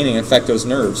of the brain and affect those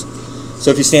nerves. So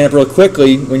if you stand up real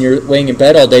quickly, when you're laying in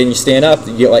bed all day and you stand up,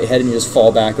 you get lightheaded and you just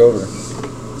fall back over.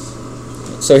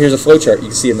 So here's a flow chart. You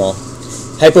can see them all.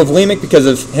 Hypovolemic because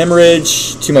of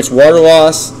hemorrhage, too much water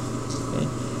loss, okay.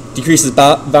 Decreases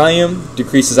volume,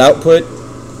 decreases output,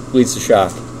 leads to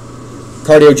shock.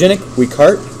 Cardiogenic, weak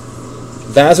heart.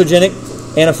 Vasogenic,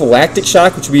 anaphylactic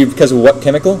shock, which would be because of what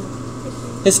chemical?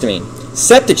 Histamine.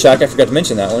 Septic shock, I forgot to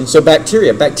mention that one. So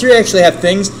bacteria. Bacteria actually have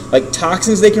things like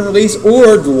toxins they can release,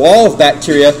 or the wall of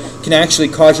bacteria can actually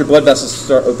cause your blood vessels to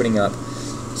start opening up.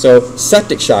 So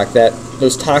septic shock,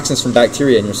 those toxins from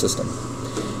bacteria in your system.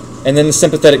 And then the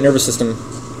sympathetic nervous system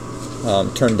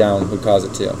turned down would cause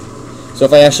it too. So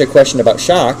if I ask you a question about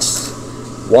shocks,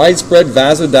 widespread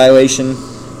vasodilation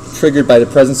triggered by the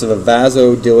presence of a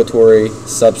vasodilatory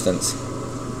substance.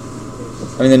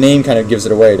 I mean, the name kind of gives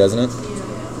it away, doesn't it?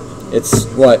 It's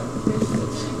what?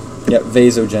 Yep,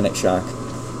 vasogenic shock.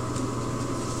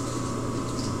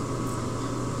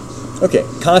 Okay,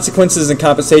 consequences and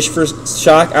compensation for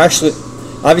shock. Actually,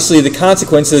 obviously the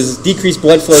consequences decreased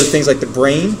blood flow to things like the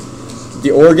brain,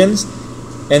 the organs,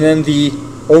 and then the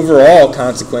overall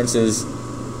consequence is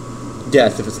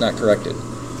death if it's not corrected.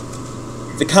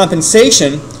 The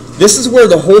compensation, this is where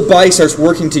the whole body starts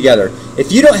working together.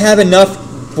 If you don't have enough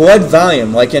blood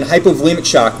volume, like in hypovolemic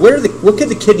shock, what could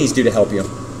the kidneys do to help you?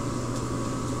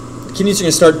 The kidneys are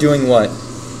going to start doing what?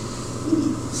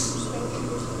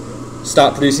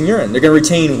 Stop producing urine. They're going to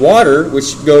retain water,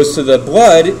 which goes to the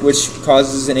blood, which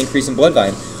causes an increase in blood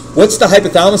volume. What's the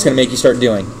hypothalamus going to make you start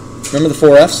doing? Remember the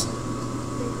 4 F's?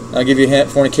 I'll give you a hint.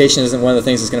 Fornication isn't one of the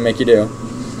things it's going to make you do.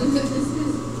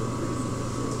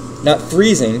 Not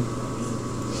freezing.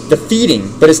 The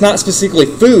feeding. But it's not specifically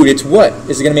food. It's what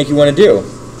is it going to make you want to do?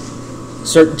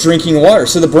 Start drinking water.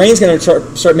 So the brain's going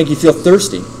to start making you feel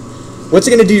thirsty. What's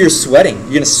it going to do to your sweating?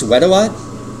 You're going to sweat a lot?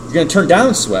 You're going to turn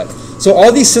down sweat. So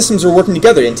all these systems are working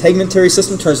together. The integumentary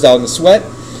system turns down the sweat.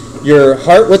 Your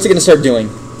heart, what's it going to start doing?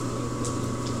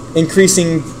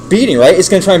 Increasing beating, right? It's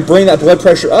going to try and bring that blood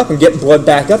pressure up and get blood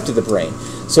back up to the brain.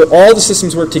 So all the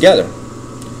systems work together.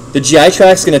 The GI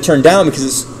tract's going to turn down because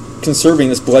it's conserving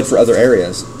this blood for other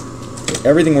areas.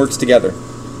 Everything works together.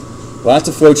 Lots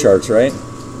of flow charts, right?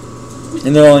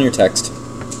 And they're all in your text.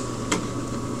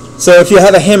 So if you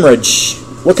have a hemorrhage,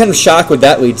 what kind of shock would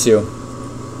that lead to?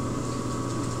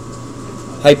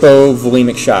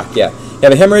 Hypovolemic shock, yeah. You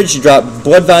have a hemorrhage, you drop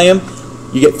blood volume,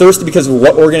 you get thirsty because of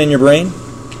what organ in your brain?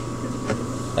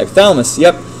 Hypothalamus,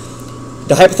 yep.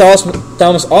 The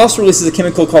hypothalamus also releases a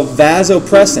chemical called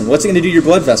vasopressin. What's it going to do to your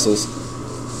blood vessels?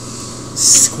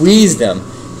 Squeeze them.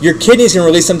 Your kidneys are going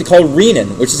to release something called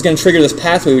renin, which is going to trigger this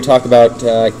pathway we talk about,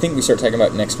 I think we start talking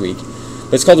about next week.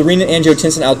 But it's called the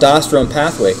renin-angiotensin-aldosterone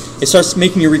pathway. It starts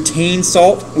making you retain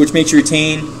salt, which makes you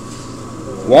retain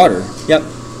water. Yep.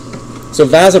 So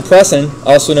vasopressin,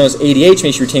 also known as ADH,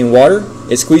 makes you retain water.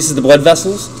 It squeezes the blood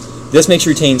vessels. This makes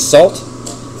you retain salt.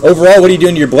 Overall, what are you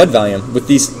doing to your blood volume with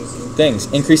these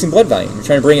things? Increasing blood volume. You're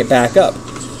trying to bring it back up.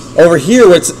 Over here,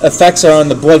 what its effects are on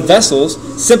the blood vessels,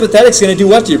 sympathetic's going to do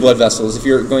what to your blood vessels if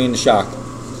you're going into shock?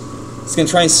 It's going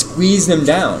to try and squeeze them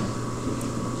down.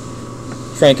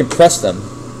 Try and compress them.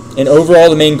 And overall,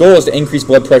 the main goal is to increase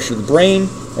blood pressure to the brain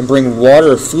and bring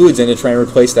water or fluids in to try and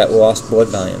replace that lost blood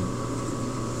volume.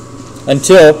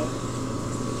 Until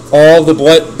all the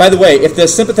blood... By the way, if the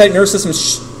sympathetic nervous system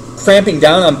is cramping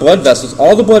down on blood vessels,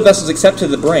 all the blood vessels except to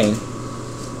the brain,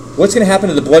 what's going to happen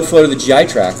to the blood flow to the GI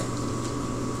tract?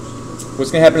 What's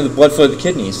going to happen to the blood flow to the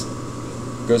kidneys?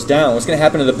 It goes down. What's going to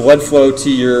happen to the blood flow to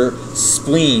your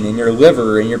spleen and your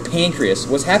liver and your pancreas?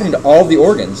 What's happening to all the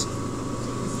organs?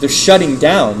 They're shutting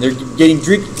down. They're getting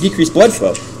decreased blood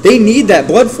flow. They need that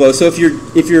blood flow, so if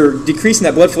you're decreasing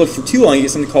that blood flow for too long, you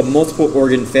get something called multiple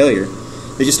organ failure.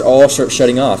 They just all start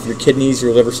shutting off. Your kidneys,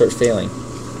 your liver start failing.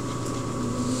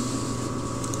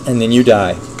 And then you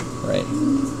die, right?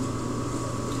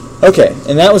 Okay,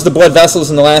 and that was the blood vessels,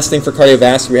 and the last thing for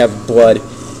cardiovascular, we have blood.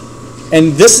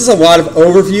 And this is a lot of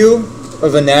overview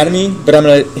of anatomy, but I'm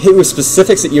going to hit with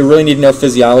specifics that you really need to know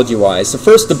physiology-wise. So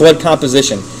first, the blood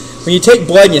composition. When you take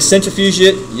blood and you centrifuge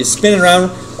it, you spin it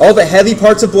around, all the heavy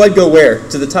parts of blood go where?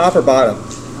 To the top or bottom?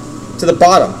 To the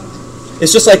bottom.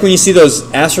 It's just like when you see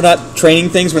those astronaut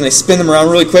training things when they spin them around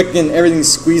really quick and everything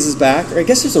squeezes back. Or I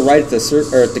guess there's a ride at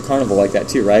the carnival like that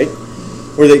too, right?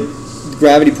 Where the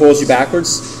gravity pulls you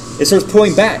backwards. It starts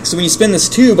pulling back. So when you spin this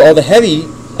tube, all the heavy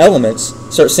elements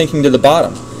start sinking to the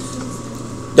bottom.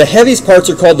 The heaviest parts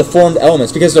are called the formed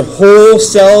elements because they're whole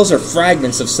cells or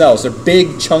fragments of cells. They're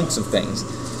big chunks of things.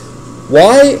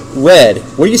 Why red?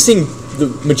 What are you seeing the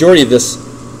majority of this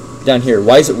down here?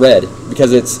 Why is it red?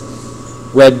 Because it's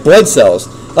red blood cells.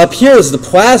 Up here is the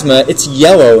plasma. It's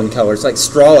yellow in color. It's like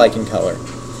straw-like in color.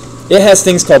 It has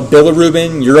things called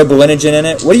bilirubin, urobilinogen in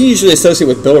it. What do you usually associate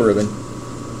with bilirubin?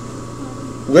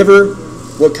 Liver,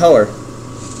 what color?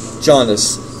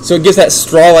 Jaundice. So it gives that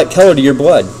straw-like color to your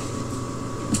blood,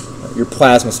 your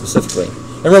plasma specifically.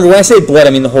 And remember, when I say blood, I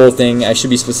mean the whole thing. I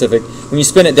should be specific. When you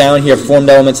spin it down, you have formed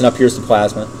elements, and up here's the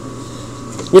plasma.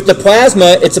 With the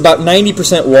plasma, it's about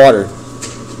 90% water.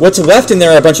 What's left in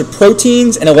there are a bunch of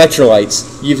proteins and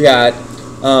electrolytes. You've got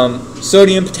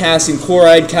sodium, potassium,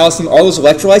 chloride, calcium, all those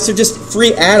electrolytes. They're just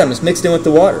free atoms mixed in with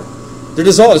the water. They're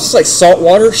dissolved. It's just like salt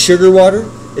water, sugar water.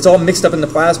 It's all mixed up in the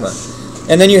plasma.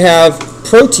 And then you have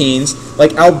proteins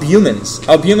like albumins.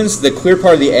 Albumins, the clear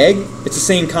part of the egg, it's the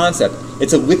same concept.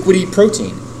 It's a liquidy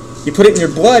protein. You put it in your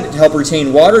blood to help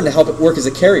retain water and to help it work as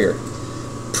a carrier.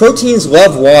 Proteins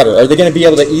love water. Are they going to be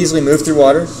able to easily move through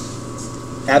water?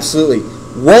 Absolutely.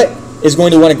 What is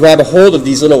going to want to grab a hold of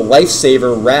these little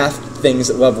lifesaver raft things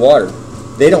that love water?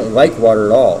 They don't like water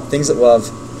at all. Things that love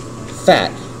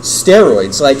fat.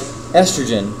 Steroids like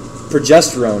estrogen,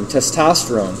 progesterone,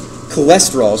 testosterone,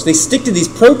 cholesterols. They stick to these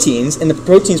proteins, and the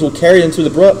proteins will carry them through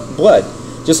the blood.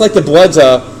 Just like the blood's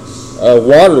a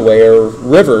waterway or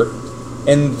river,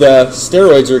 and the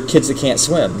steroids are kids that can't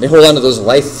swim. They hold on to those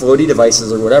life floaty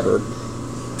devices or whatever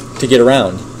to get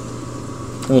around.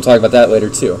 And we'll talk about that later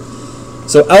too.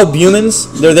 So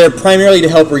albumins, they're there primarily to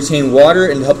help retain water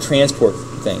and to help transport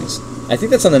things. I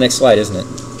think that's on the next slide, isn't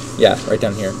it? Yeah, right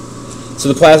down here. So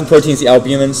the plasma proteins, the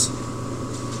albumins,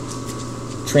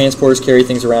 transporters carry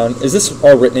things around. Is this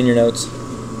all written in your notes?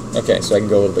 Okay, so I can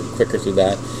go a little bit quicker through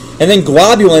that. And then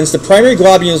globulins, the primary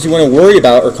globulins you want to worry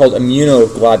about are called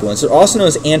immunoglobulins. They're also known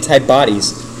as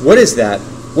antibodies. What is that?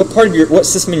 What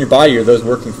system in your body are those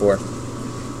working for?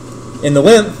 In the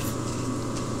lymph,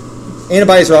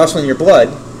 antibodies are also in your blood.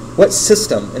 What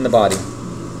system in the body?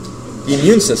 The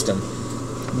immune system.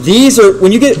 These are,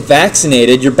 when you get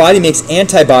vaccinated, your body makes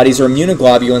antibodies or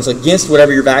immunoglobulins against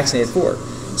whatever you're vaccinated for.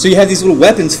 So you have these little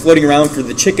weapons floating around for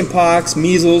the chicken pox,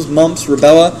 measles, mumps,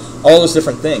 rubella, all those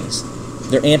different things.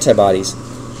 They're antibodies.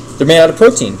 They're made out of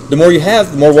protein. The more you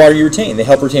have, the more water you retain. They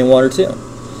help retain water too.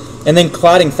 And then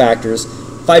clotting factors.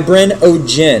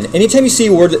 Fibrinogen. Anytime you see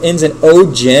a word that ends in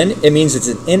ogen, it means it's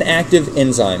an inactive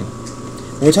enzyme.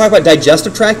 When we talk about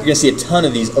digestive tract, you're going to see a ton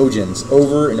of these ogens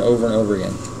over and over and over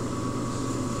again.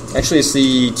 Actually, you'll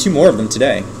see 2 more of them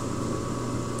today.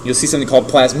 You'll see something called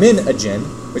plasminogen,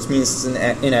 which means it's an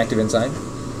inactive enzyme.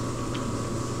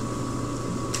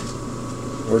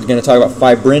 We're going to talk about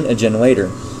fibrinogen later.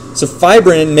 So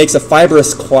fibrin makes a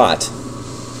fibrous clot.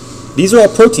 These are all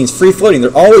proteins, free-floating.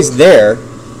 They're always there.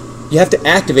 You have to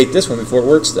activate this one before it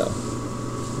works, though.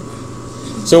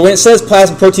 So when it says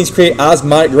plasma proteins create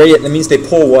osmotic gradient, that means they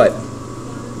pull what?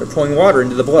 They're pulling water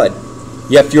into the blood.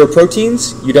 You have fewer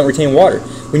proteins, you don't retain water.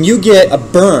 When you get a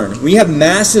burn, when you have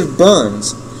massive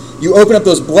burns, you open up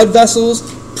those blood vessels,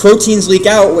 proteins leak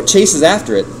out, what chases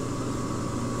after it?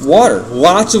 Water,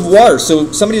 lots of water.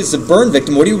 So somebody that's a burn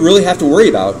victim, what do you really have to worry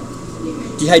about?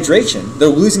 Dehydration. They're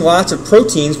losing lots of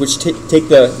proteins which take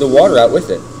the water out with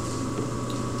it.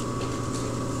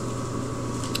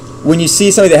 When you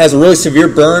see somebody that has a really severe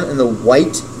burn in the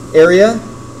white area,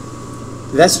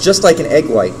 that's just like an egg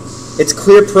white. It's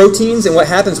clear proteins, and what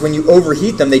happens when you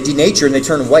overheat them, they denature and they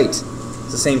turn white.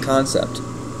 It's the same concept.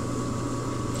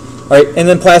 All right, and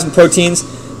then plasma proteins,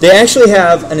 they actually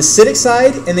have an acidic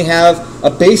side and they have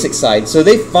a basic side. So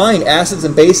they find acids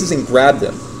and bases and grab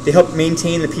them. They help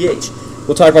maintain the pH.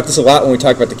 We'll talk about this a lot when we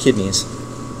talk about the kidneys.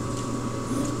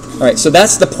 All right, so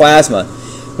that's the plasma.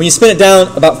 When you spin it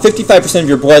down, about 55% of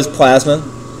your blood is plasma.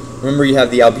 Remember, you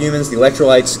have the albumins, the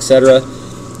electrolytes, etc.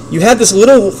 You have this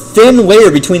little thin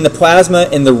layer between the plasma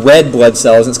and the red blood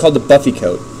cells, and it's called the Buffy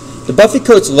coat. The Buffy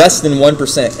coat's less than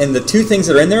 1%, and the 2 things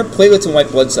that are in there, platelets and white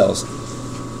blood cells.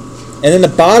 And then the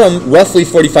bottom, roughly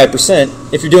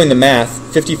 45%, if you're doing the math,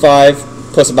 55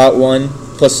 plus about 1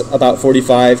 plus about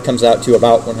 45 comes out to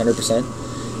about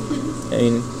 100%. I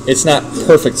mean, it's not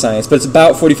perfect science, but it's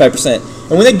about 45%.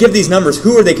 And when they give these numbers,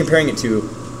 who are they comparing it to?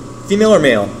 Female or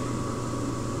male?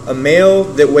 A male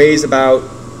that weighs about,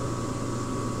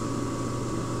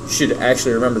 should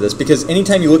actually remember this, because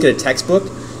anytime you look at a textbook,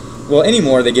 well,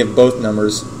 anymore they give both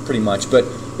numbers pretty much, but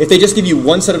if they just give you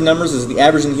one set of numbers as the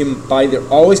average in the human body, they're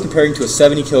always comparing to a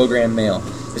 70-kilogram male.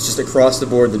 It's just across the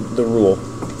board the rule.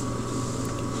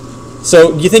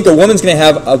 So do you think a woman's going to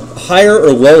have a higher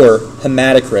or lower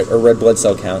hematocrit, or red blood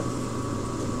cell count?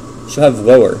 She'll have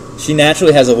lower. She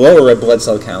naturally has a lower red blood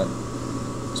cell count.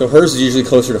 So hers is usually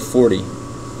closer to 40.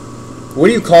 What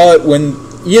do you call it when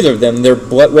either of them, their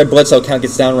red blood cell count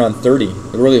gets down around 30?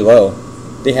 They're really low.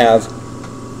 They have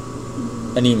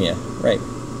anemia, right?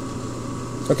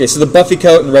 Okay, so the Buffy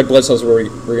coat and the red blood cells are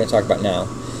what we're going to talk about now.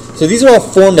 So these are all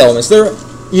formed elements. They're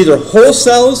either whole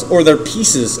cells or they're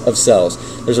pieces of cells.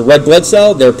 There's a red blood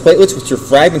cell, there are platelets, which are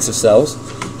fragments of cells.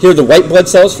 Here are the white blood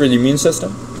cells for the immune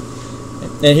system.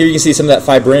 And here you can see some of that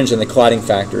fibrinogen, the clotting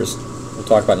factors. We'll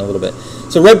talk about in a little bit.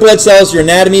 So red blood cells, your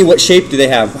anatomy, what shape do they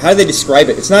have? How do they describe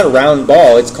it? It's not a round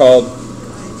ball, it's called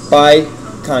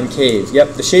biconcave.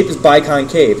 Yep, the shape is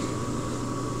biconcave.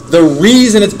 The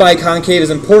reason it's biconcave is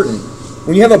important.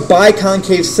 When you have a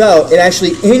biconcave cell, it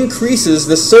actually increases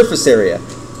the surface area.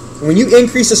 When you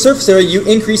increase the surface area, you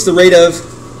increase the rate of,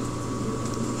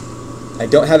 I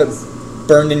don't have it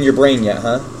burned in your brain yet,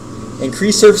 huh?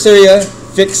 Increased surface area,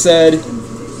 Fick said,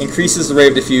 increases the rate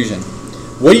of diffusion.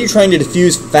 What are you trying to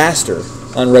diffuse faster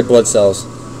on red blood cells?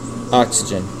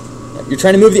 Oxygen. You're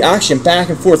trying to move the oxygen back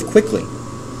and forth quickly.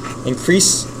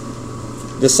 Increase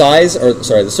the size, or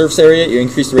sorry, the surface area, you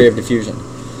increase the rate of diffusion.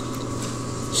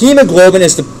 Hemoglobin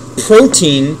is the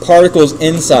protein particles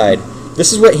inside.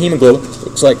 This is what hemoglobin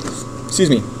looks like. Excuse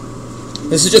me.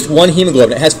 This is just one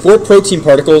hemoglobin. It has 4 protein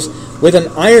particles with an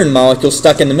iron molecule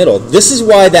stuck in the middle. This is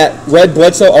why that red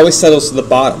blood cell always settles to the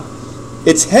bottom.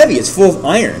 It's heavy. It's full of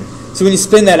iron. So when you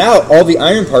spin that out, all the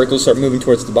iron particles start moving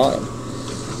towards the bottom.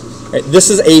 Right, this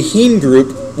is a heme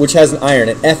group which has an iron,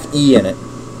 an Fe in it.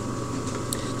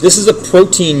 This is a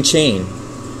protein chain.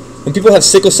 When people have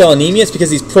sickle cell anemia, it's because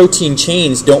these protein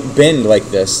chains don't bend like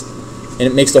this, and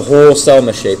it makes the whole cell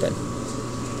misshapen.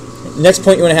 next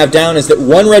point you want to have down is that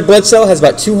one red blood cell has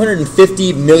about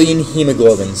 250 million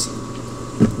hemoglobins.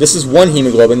 This is one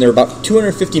hemoglobin. There are about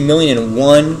 250 million in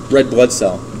one red blood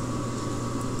cell.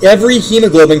 Every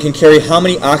hemoglobin can carry how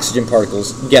many oxygen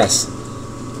particles? Guess.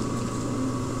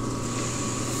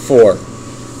 4.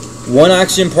 One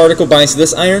oxygen particle binds to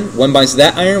this iron, one binds to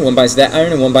that iron, one binds to that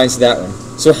iron, and one binds to that one.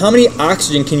 So how many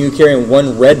oxygen can you carry in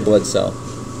one red blood cell?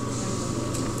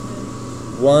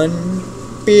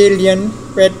 1 billion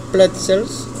red blood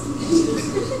cells.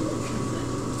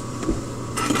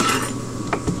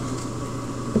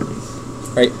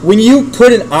 Right. When you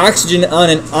put an oxygen on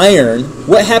an iron,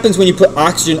 what happens when you put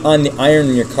oxygen on the iron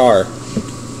in your car?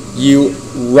 You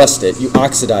rust it. You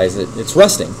oxidize it. It's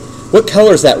rusting. What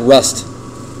color is that rust?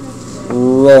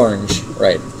 Orange.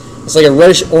 Right. It's like a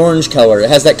reddish-orange color. It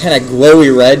has that kind of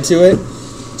glowy red to it.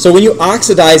 So when you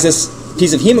oxidize this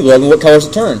piece of hemoglobin, what color does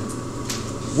it turn?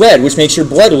 Red, which makes your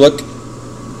blood look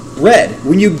red.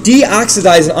 When you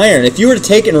deoxidize an iron, if you were to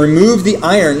take and remove the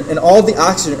iron and all the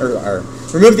oxygen, or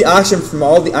remove the oxygen from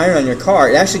all the iron on your car,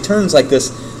 it actually turns like this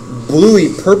bluey,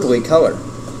 purpley color.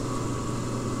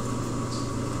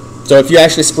 So if you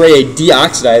actually spray a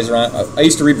deoxidizer on, I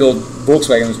used to rebuild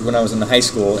Volkswagens when I was in high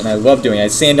school, and I loved doing it.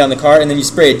 I'd sand down the car, and then you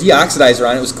spray a deoxidizer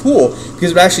on it. It was cool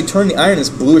because it would actually turn the iron this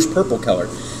bluish purple color.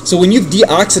 So when you've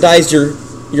deoxidized your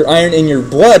iron in your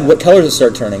blood, what color does it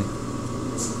start turning?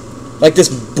 Like this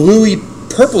bluey,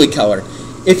 purpley color.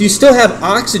 If you still have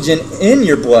oxygen in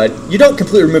your blood, you don't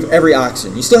completely remove every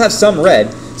oxygen. You still have some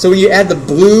red. So when you add the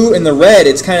blue and the red,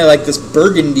 it's kind of like this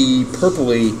burgundy,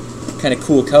 purpley kind of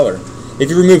cool color. If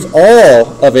you remove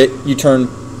all of it, you turn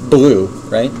blue,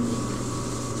 right?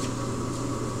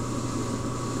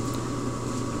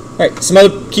 All right, some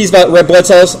other keys about red blood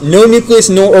cells. No nucleus,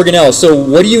 no organelles. So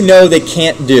what do you know they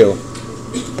can't do?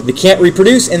 They can't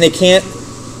reproduce, and they can't,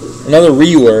 another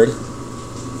re-word,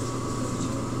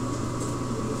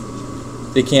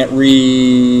 they can't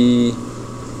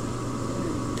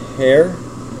repair?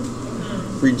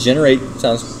 Regenerate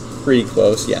sounds pretty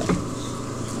close, yeah.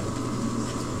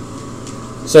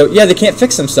 So, yeah, they can't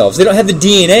fix themselves. They don't have the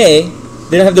DNA,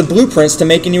 they don't have the blueprints to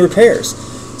make any repairs.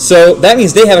 So that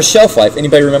means they have a shelf life.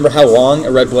 Anybody remember how long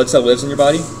a red blood cell lives in your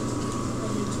body?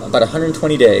 About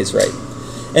 120 days, right?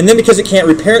 And then because it can't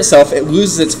repair itself, it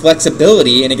loses its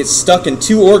flexibility and it gets stuck in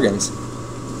two organs.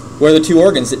 What are the two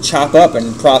organs that chop up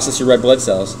and process your red blood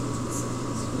cells?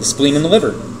 The spleen and the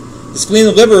liver. The spleen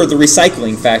and the liver are the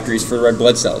recycling factories for red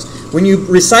blood cells. When you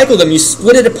recycle them, you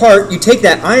split it apart, you take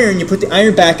that iron, you put the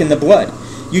iron back in the blood.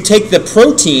 You take the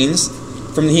proteins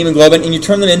from the hemoglobin and you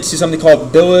turn them into something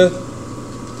called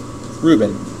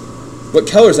bilirubin. What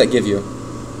color does that give you?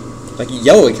 Like a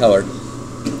yellowy color.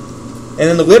 And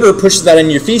then the liver pushes that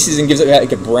into your feces and gives it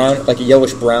like a brown, like a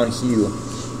yellowish brown hue.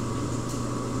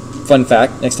 Fun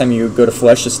fact, next time you go to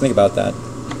flush, just think about that.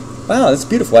 Wow, that's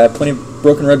beautiful. I have plenty of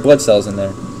broken red blood cells in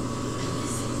there.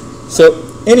 So,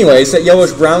 anyways, that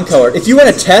yellowish brown color. If you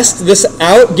want to test this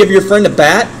out, give your friend a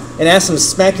bat and ask them to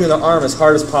smack you in the arm as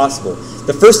hard as possible.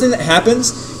 The first thing that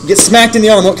happens, you get smacked in the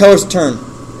arm, what color does it turn?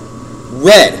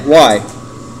 Red. Why?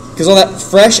 Because all that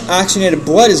fresh oxygenated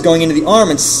blood is going into the arm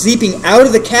and seeping out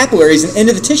of the capillaries and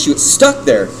into the tissue. It's stuck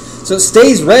there. So it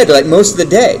stays red like most of the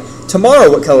day. Tomorrow,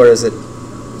 what color is it?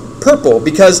 Purple,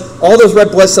 because all those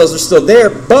red blood cells are still there,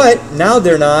 but now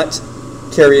they're not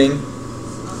carrying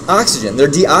oxygen. They're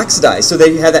deoxidized, so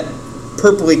they have that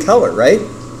purpley color, right?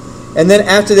 And then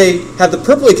after they have the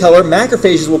purpley color,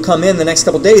 macrophages will come in the next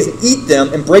couple days and eat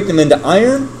them and break them into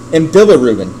iron and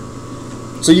bilirubin.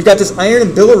 So you've got this iron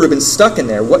and bilirubin stuck in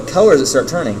there. What color does it start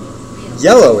turning?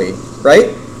 Yellowy,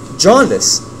 right?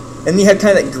 Jaundice. And you had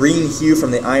kind of that green hue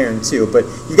from the iron too, but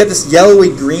you've got this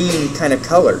yellowy green kind of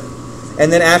color.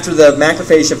 And then after the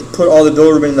macrophage have put all the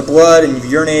bilirubin in the blood and you've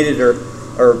urinated or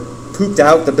pooped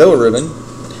out the bilirubin,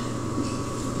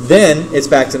 then it's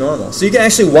back to normal. So you can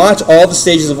actually watch all the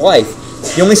stages of life.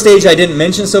 The only stage I didn't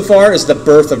mention so far is the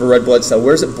birth of a red blood cell.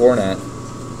 Where's it born at?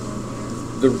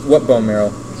 What bone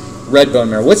marrow? Red bone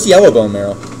marrow. What's yellow bone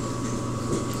marrow?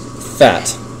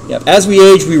 Fat. Yep. As we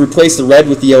age, we replace the red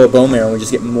with the yellow bone marrow and we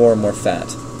just get more and more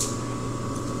fat.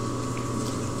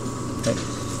 Okay.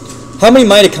 How many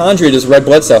mitochondria does a red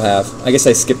blood cell have? I guess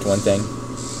I skipped one thing.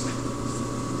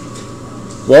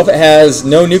 Well, if it has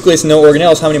no nucleus, no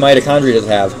organelles, how many mitochondria does it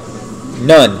have?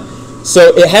 None.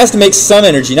 So it has to make some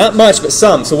energy, not much, but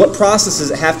some. So what processes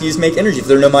does it have to use to make energy if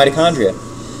there are no mitochondria?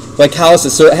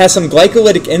 Glycolysis. So it has some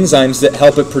glycolytic enzymes that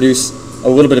help it produce a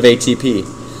little bit of ATP.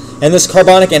 And this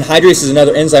carbonic anhydrase is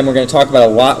another enzyme we're going to talk about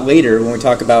a lot later when we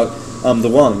talk about the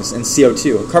lungs and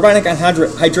CO2. Carbonic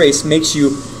anhydrase makes you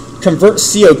convert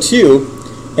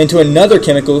CO2 into another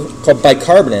chemical called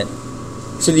bicarbonate.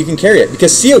 so that you can carry it.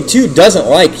 Because CO2 doesn't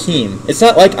like heme. It's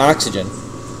not like oxygen.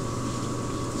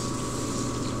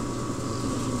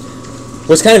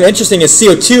 What's kind of interesting is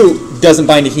CO2 doesn't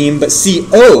bind to heme, but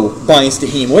CO binds to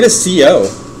heme. What is CO?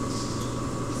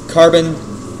 Carbon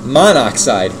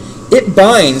monoxide. It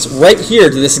binds right here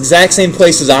to this exact same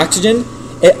place as oxygen.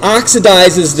 It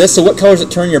oxidizes this, so what color does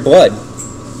it turn your blood?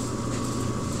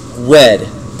 Red.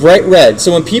 Bright red.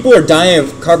 So when people are dying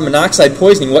of carbon monoxide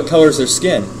poisoning, what color is their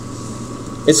skin?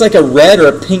 It's like a red or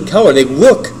a pink color. They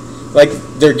look like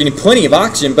they're getting plenty of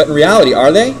oxygen, but in reality,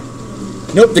 are they?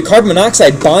 Nope, the carbon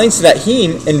monoxide binds to that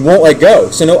heme and won't let go,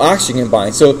 so no oxygen can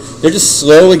bind. So they're just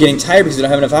slowly getting tired because they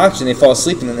don't have enough oxygen. They fall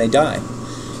asleep and then they die.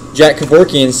 Jack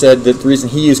Kevorkian said that the reason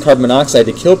he used carbon monoxide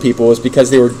to kill people was because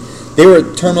they were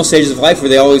at terminal stages of life where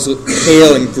they always look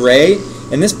pale and gray,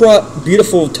 and this brought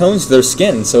beautiful tones to their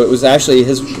skin. So it was actually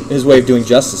his way of doing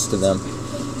justice to them.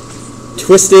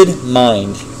 Twisted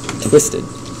mind. Twisted.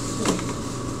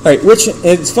 All right,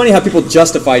 it's funny how people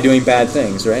justify doing bad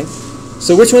things, right?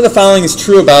 So which one of the following is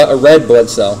true about a red blood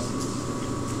cell?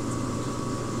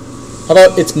 How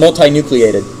about it's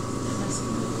multinucleated?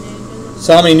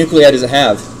 So how many nuclei does it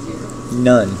have?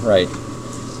 None, right.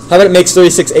 How about it makes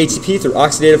 36 ATP through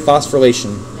oxidative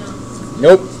phosphorylation?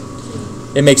 No. Nope.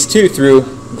 It makes 2 through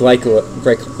glycolysis.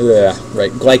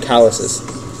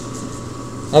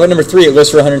 How about number 3? It lives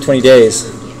for 120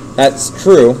 days. That's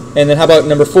true. And then how about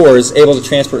number 4? Is able to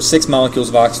transport 6 molecules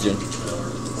of oxygen.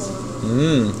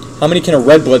 How many can a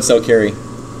red blood cell carry?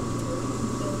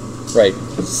 Right.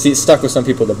 See, it's stuck with some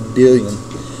people, the billion.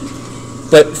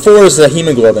 But 4 is the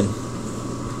hemoglobin.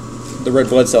 The red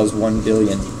blood cell is 1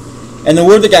 billion. And the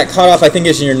word that got caught off, I think,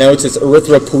 is in your notes. It's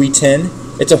erythropoietin.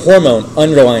 It's a hormone.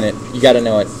 Underline it. You got to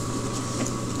know it.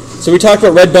 So we talked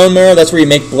about red bone marrow. That's where you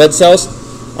make blood cells.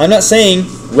 I'm not saying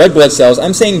red blood cells.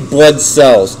 I'm saying blood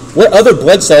cells. What other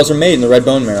blood cells are made in the red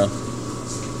bone marrow?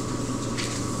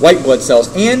 White blood cells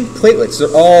and platelets.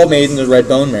 They're all made in the red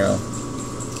bone marrow.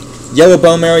 Yellow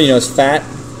bone marrow, you know, is fat.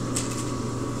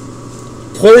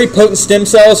 Pluripotent stem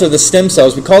cells are the stem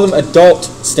cells. We call them adult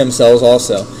stem cells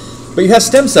also. But you have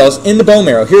stem cells in the bone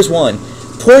marrow. Here's one.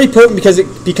 Pluripotent because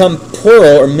it become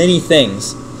plural or many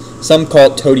things. Some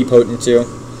call it totipotent too.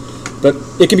 But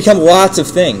it can become lots of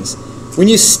things. When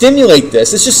you stimulate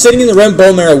this, it's just sitting in the red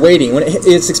bone marrow waiting. When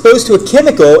it's exposed to a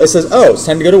chemical, it says, oh, it's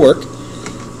time to go to work.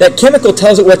 That chemical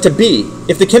tells it what to be.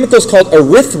 If the chemical is called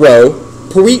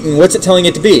erythropoietin, what's it telling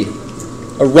it to be?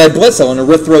 A red blood cell, an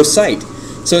erythrocyte.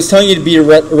 So it's telling you to be a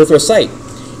erythrocyte.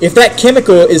 If that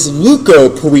chemical is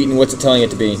leukopoietin, what's it telling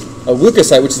it to be? A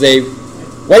leukocyte, which is a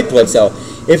white blood cell.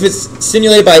 If it's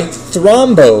stimulated by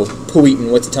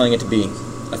thrombopoietin, what's it telling it to be?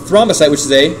 A thrombocyte, which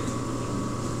is a...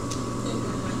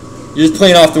 You're just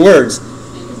playing off the words.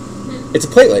 It's a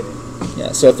platelet.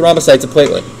 Yeah, so a thrombocyte's a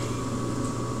platelet.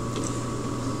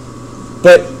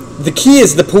 But the key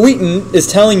is the poietin is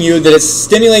telling you that it's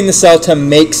stimulating the cell to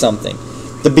make something.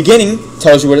 The beginning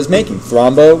tells you what it's making.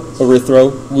 Thrombo,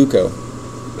 erythro, leuko.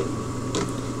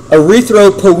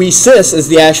 Erythropoiesis is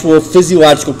the actual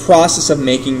physiological process of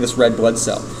making this red blood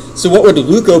cell. So what would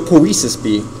leukopoiesis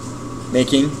be?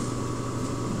 Making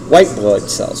white blood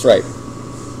cells, right.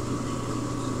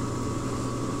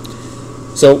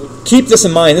 So keep this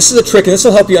in mind. This is a trick, and this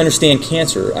will help you understand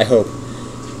cancer, I hope.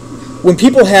 When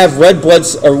people have red blood,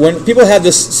 or when people have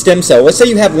this stem cell, let's say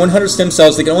you have 100 stem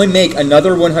cells, they can only make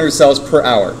another 100 cells per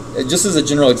hour. Just as a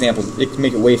general example, it can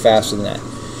make it way faster than that.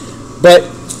 But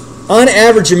on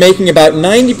average, you're making about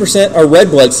 90% are red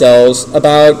blood cells,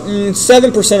 about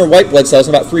 7% are white blood cells,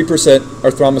 and about 3%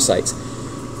 are thrombocytes.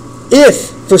 If,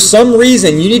 for some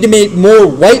reason, you need to make more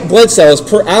white blood cells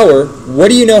per hour, what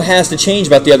do you know has to change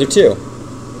about the other two?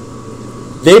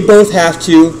 They both have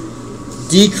to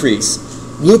decrease.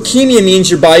 Leukemia means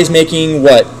your body's making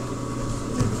what?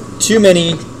 Too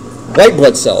many white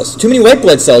blood cells. Too many white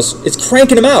blood cells. It's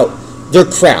cranking them out. They're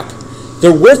crap.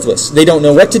 They're worthless. They don't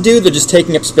know what to do. They're just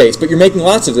taking up space. But you're making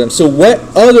lots of them. So what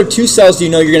other two cells do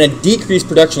you know you're going to decrease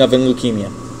production of in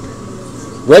leukemia?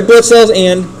 Red blood cells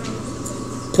and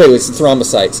platelets and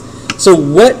thrombocytes. So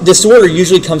what disorder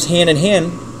usually comes hand in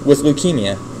hand with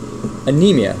leukemia?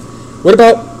 Anemia. What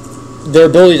about their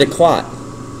ability to clot?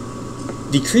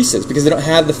 Decreases because they don't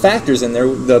have the factors in there,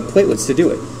 the platelets, to do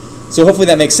it. So hopefully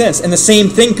that makes sense. And the same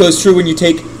thing goes true when you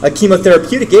take a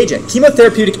chemotherapeutic agent.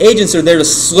 Chemotherapeutic agents are there to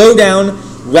slow down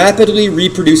rapidly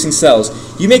reproducing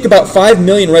cells. You make about 5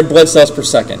 million red blood cells per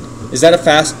second. Is that a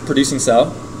fast producing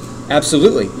cell?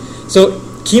 Absolutely. So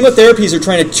chemotherapies are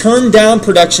trying to turn down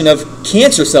production of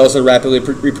cancer cells that are rapidly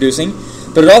reproducing,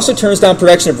 but it also turns down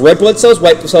production of red blood cells,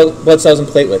 white blood cells, and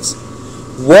platelets.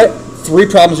 What 3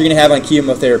 problems are you going to have on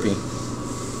chemotherapy?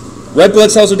 Red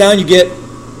blood cells are down, you get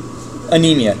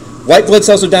anemia. White blood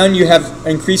cells are down, you have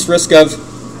increased risk of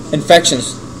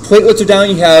infections. Platelets are down,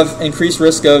 you have increased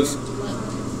risk of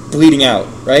bleeding out,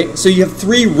 right? So you have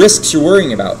 3 risks you're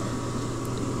worrying about.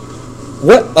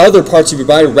 What other parts of your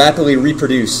body rapidly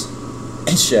reproduce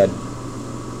and shed?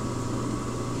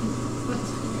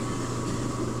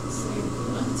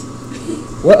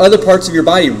 What other parts of your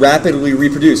body rapidly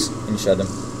reproduce and shed them?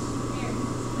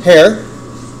 Hair.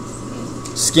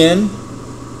 Skin.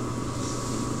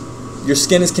 Your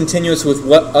skin is continuous with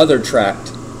what other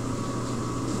tract?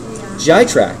 GI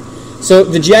tract. So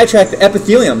the GI tract, the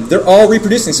epithelium, they're all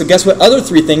reproducing. So guess what other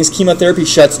 3 things chemotherapy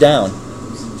shuts down?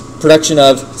 Production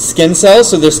of skin cells,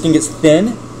 so their skin gets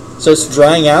thin, starts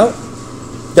drying out.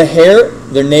 The hair,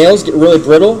 their nails get really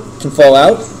brittle, can fall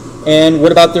out. And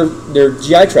what about their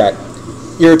GI tract?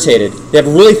 Irritated. They have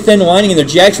a really thin lining in their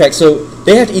GI tract, so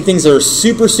they have to eat things that are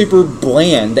super, super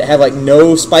bland, that have like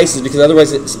no spices, because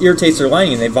otherwise it irritates their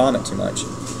lining and they vomit too much.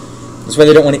 That's why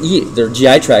they don't want to eat. Their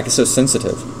GI tract is so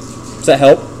sensitive. Does that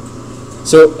help?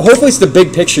 So hopefully it's the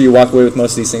big picture you walk away with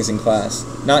most of these things in class,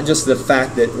 not just the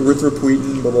fact that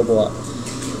erythropoietin, blah, blah, blah.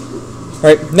 All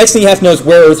right, next thing you have to know is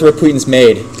where erythropoietin is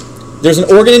made. There's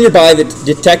an organ in your body that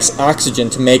detects oxygen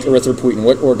to make erythropoietin.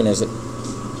 What organ is it?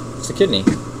 It's the kidney.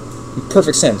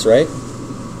 Perfect sense, right?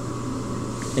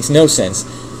 Makes no sense.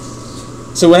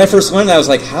 So when I first learned that, I was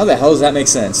like, how the hell does that make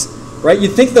sense? Right?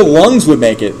 You'd think the lungs would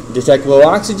make it. Detect low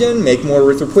oxygen, make more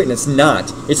erythropoietin. It's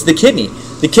not. It's the kidney.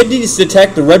 The kidneys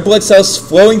detect the red blood cells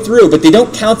flowing through, but they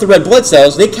don't count the red blood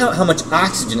cells. They count how much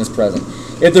oxygen is present.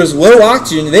 If there's low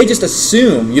oxygen, they just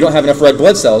assume you don't have enough red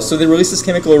blood cells, so they release this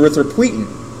chemical erythropoietin.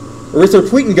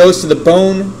 Erythropoietin goes to the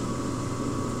bone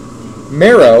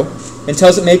marrow and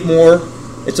tells it make more.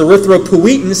 It's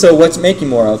erythropoietin, so what's it making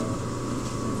more of?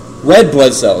 Red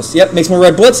blood cells. Yep, makes more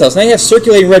red blood cells. Now you have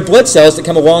circulating red blood cells that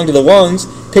come along to the lungs,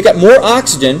 pick up more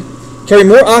oxygen, carry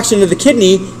more oxygen to the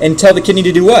kidney, and tell the kidney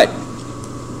to do what?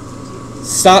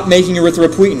 Stop making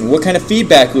erythropoietin. What kind of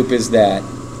feedback loop is that?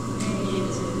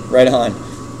 Right on.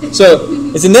 So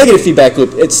it's a negative feedback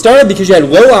loop. It started because you had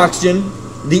low oxygen.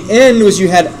 The end was you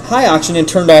had high oxygen and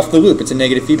turned off the loop. It's a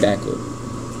negative feedback loop.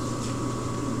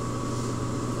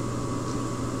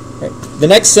 Okay. The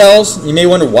next cells, you may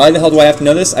wonder, why the hell do I have to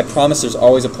know this? I promise there's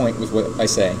always a point with what I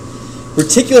say.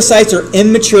 Reticulocytes are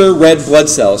immature red blood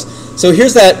cells. So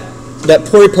here's that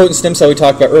pluripotent stem cell we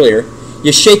talked about earlier.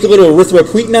 You shake a little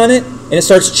erythropoietin on it, and it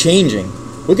starts changing.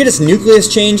 Look at its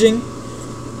nucleus changing,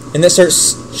 and that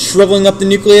starts shriveling up the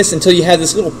nucleus until you have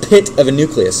this little pit of a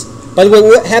nucleus. By the way,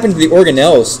 what happened to the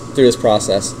organelles through this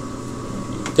process?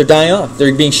 They're dying off.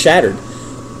 They're being shattered.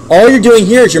 All you're doing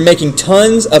here is you're making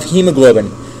tons of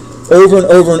hemoglobin. Over and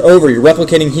over and over, you're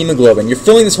replicating hemoglobin. You're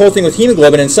filling this whole thing with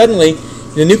hemoglobin, and suddenly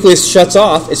the nucleus shuts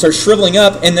off, it starts shriveling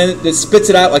up, and then it spits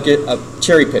it out like a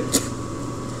cherry pit.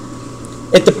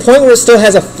 At the point where it still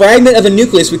has a fragment of a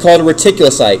nucleus, we call it a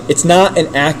reticulocyte. It's not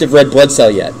an active red blood cell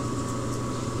yet.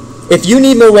 If you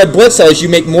need more red blood cells, you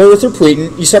make more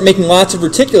erythropoietin, you start making lots of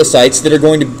reticulocytes that are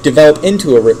going to develop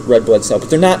into a red blood cell, but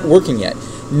they're not working yet.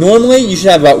 Normally, you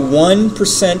should have about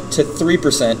 1% to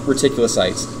 3%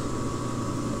 reticulocytes.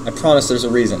 I promise there's a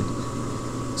reason.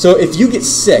 So if you get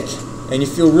sick and you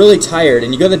feel really tired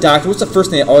and you go to the doctor, what's the first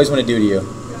thing they always want to do to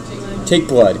you? Take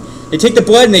blood. They take the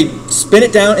blood and they spin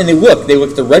it down and they look. They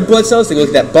look at the red blood cells, they look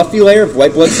at that buffy layer of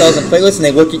white blood cells and platelets, and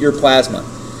they look at your plasma.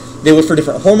 They look for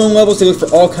different hormone levels, they look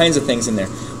for all kinds of things in there.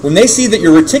 When they see that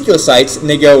your reticulocytes, and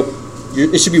they go,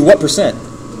 it should be what percent?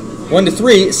 1 to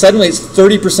 3, suddenly it's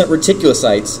 30%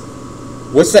 reticulocytes.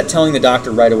 What's that telling the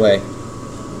doctor right away?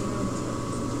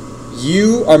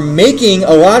 You are making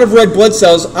a lot of red blood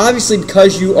cells, obviously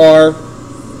because you are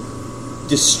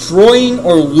destroying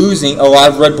or losing a lot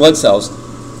of red blood cells.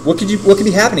 What could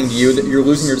be happening to you that you're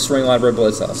losing or destroying a lot of red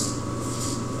blood cells?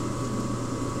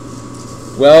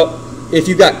 Well, if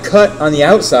you got cut on the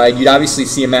outside, you'd obviously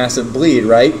see a massive bleed,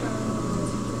 right?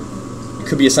 It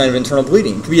could be a sign of internal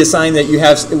bleeding. It could be a sign that you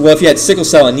have, well, if you had sickle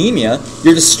cell anemia,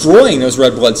 you're destroying those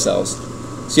red blood cells.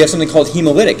 So you have something called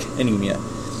hemolytic anemia.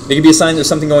 It could be a sign there's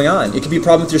something going on. It could be a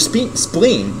problem with your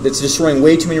spleen that's destroying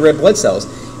way too many red blood cells.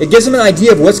 It gives them an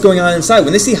idea of what's going on inside.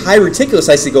 When they see high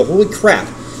reticulocytes, they go, holy crap,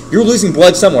 you're losing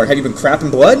blood somewhere. Have you been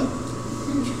crapping blood?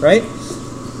 Right?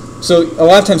 So a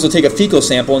lot of times they'll take a fecal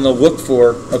sample and they'll look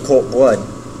for occult blood,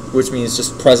 which means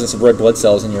just presence of red blood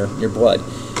cells in your blood,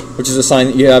 which is a sign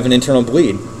that you have an internal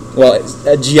bleed. Well, it's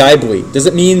a GI bleed. Does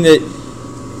it mean that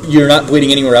you're not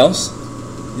bleeding anywhere else?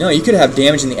 No, you could have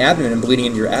damage in the abdomen and bleeding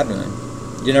into your abdomen.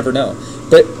 You never know.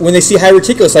 But when they see high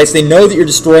reticulocytes, they know that you're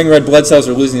destroying red blood cells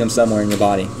or losing them somewhere in your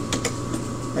body.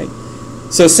 Right?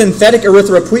 So synthetic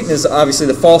erythropoietin is obviously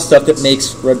the false stuff that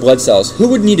makes red blood cells. Who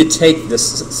would need to take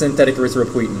this synthetic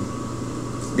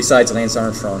erythropoietin besides Lance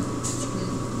Armstrong?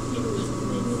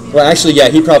 Well, actually, yeah,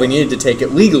 he probably needed to take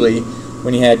it legally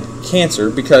when he had cancer,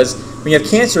 because when you have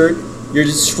cancer, you're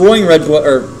destroying red blood,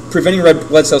 or preventing red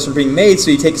blood cells from being made,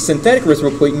 so you take synthetic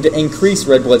erythropoietin to increase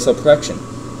red blood cell production.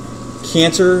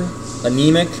 Cancer,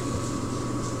 anemic,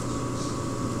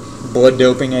 blood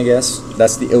doping, I guess.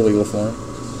 That's the illegal form.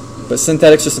 But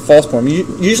synthetic's just a false form.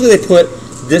 Usually they put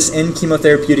this in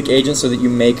chemotherapeutic agents so that you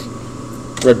make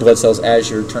red blood cells as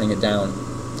you're turning it down.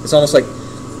 It's almost like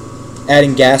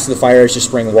adding gas to the fire as you're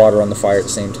spraying water on the fire at the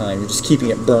same time. You're just keeping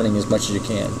it burning as much as you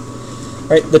can.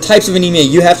 Right? The types of anemia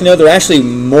you have to know, there are actually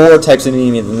more types of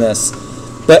anemia than this.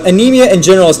 But anemia in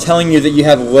general is telling you that you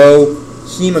have low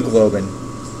hemoglobin,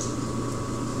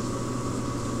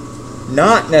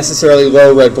 not necessarily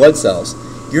low red blood cells.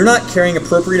 You're not carrying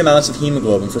appropriate amounts of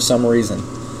hemoglobin for some reason.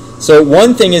 So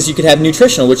one thing is you could have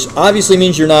nutritional, which obviously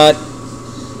means you're not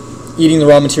eating the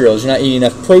raw materials. You're not eating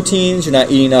enough proteins, you're not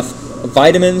eating enough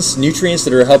vitamins, nutrients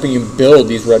that are helping you build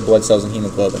these red blood cells and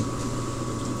hemoglobin.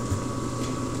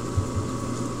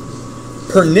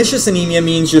 Pernicious anemia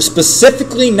means you're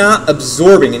specifically not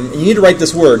absorbing, and you need to write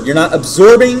this word, you're not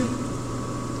absorbing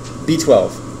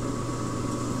B12.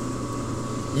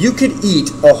 You could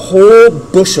eat a whole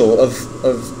bushel of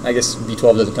I guess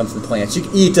B12 doesn't come from plants. You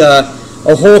could eat a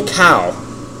whole cow.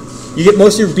 You get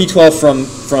most of your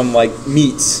B12 from like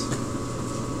meats,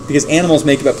 because animals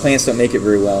make it, but plants don't make it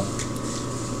very well.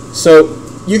 So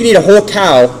you can eat a whole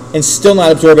cow and still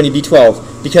not absorb any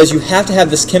B12, because you have to have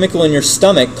this chemical in your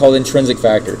stomach called intrinsic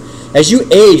factor. As you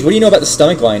age, what do you know about the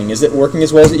stomach lining? Is it working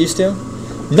as well as it used to?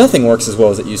 Nothing works as well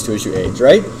as it used to as you age,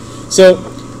 right? So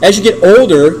as you get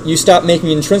older, you stop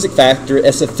making intrinsic factor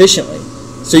as efficiently.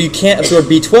 So you can't absorb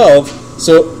B12,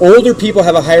 so older people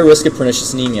have a higher risk of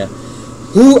pernicious anemia.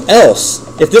 Who else?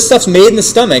 If this stuff's made in the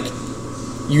stomach,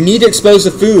 you need to expose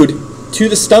the food to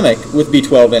the stomach with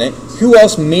B12 in it. Who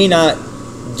else may not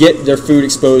get their food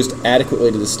exposed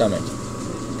adequately to the stomach?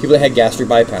 People that had gastric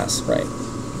bypass, right?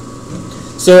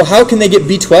 So how can they get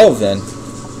B12 then?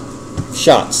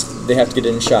 Shots. They have to get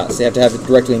it in shots. They have to have it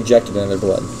directly injected into their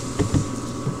blood.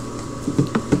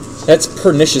 That's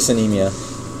pernicious anemia.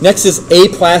 Next is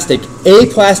aplastic.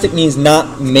 Aplastic means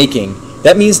not making.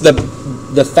 That means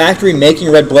the factory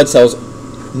making red blood cells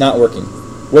not working.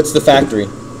 What's the factory?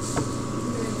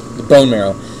 The bone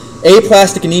marrow.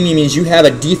 Aplastic anemia means you have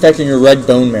a defect in your red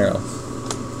bone marrow.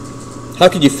 How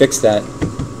could you fix that?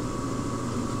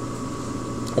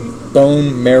 A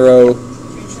bone marrow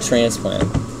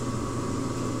transplant.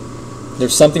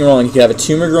 There's something wrong. You could have a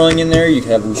tumor growing in there. You could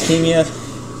have leukemia.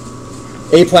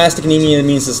 Aplastic anemia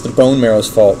means it's the bone marrow's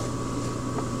fault.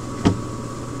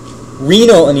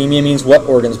 Renal anemia means what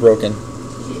organ's broken?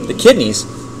 The kidneys.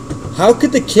 How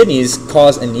could the kidneys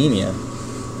cause anemia?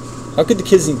 How could the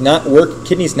kidneys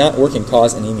not working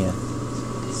cause anemia?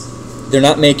 They're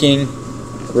not making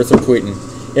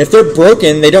erythropoietin. If they're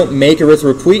broken, they don't make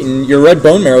erythropoietin. Your red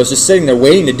bone marrow is just sitting there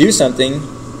waiting to do something,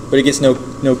 but it gets no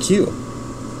cue.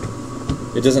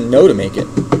 It doesn't know to make it.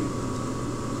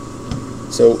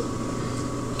 So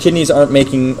kidneys aren't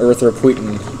making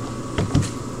erythropoietin.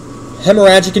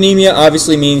 Hemorrhagic anemia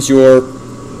obviously means you're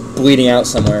bleeding out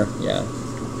somewhere. Yeah.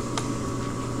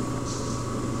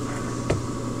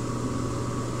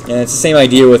 And it's the same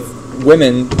idea with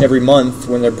women every month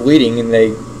when they're bleeding and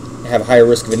they have a higher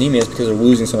risk of anemia because they're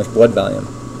losing so much blood volume.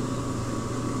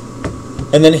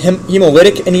 And then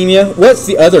hemolytic anemia. What's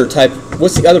the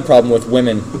other problem with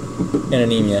women and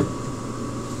anemia?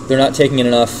 They're not taking in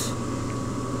enough.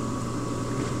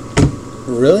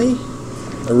 Really?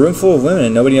 A room full of women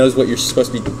and nobody knows what you're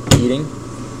supposed to be eating?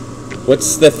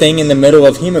 What's the thing in the middle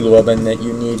of hemoglobin that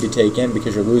you need to take in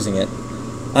because you're losing it?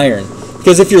 Iron.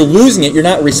 Because if you're losing it, you're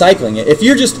not recycling it. If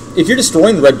you're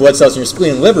destroying the red blood cells in your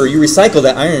spleen and liver, you recycle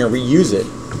that iron or reuse it.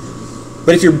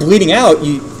 But if you're bleeding out,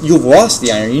 you've lost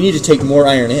the iron. You need to take more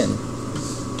iron in.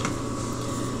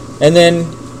 And then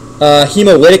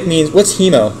hemolytic means, what's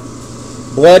hemo?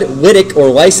 Blood. Lytic or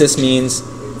lysis means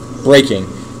breaking.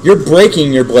 You're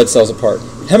breaking your blood cells apart.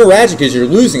 Hemorrhagic is you're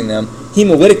losing them.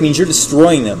 Hemolytic means you're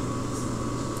destroying them.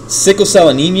 Sickle cell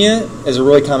anemia is a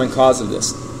really common cause of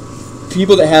this.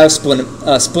 People that have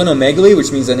splenomegaly,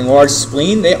 which means an enlarged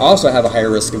spleen, they also have a higher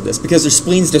risk of this because their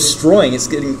spleen's destroying. It's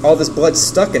getting all this blood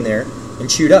stuck in there and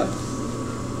chewed up.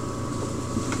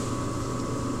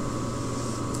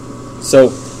 So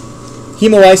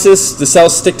hemolysis, the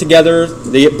cells stick together,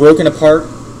 they get broken apart,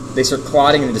 they start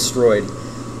clotting and destroyed.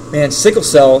 Man, sickle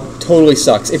cell totally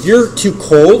sucks. If you're too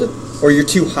cold or you're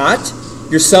too hot,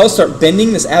 your cells start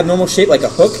bending this abnormal shape like a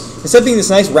hook. Instead of being this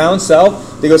nice round cell,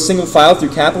 they go single file through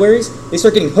capillaries, they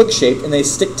start getting hook shaped and they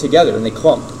stick together and they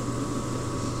clump.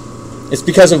 It's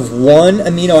because of one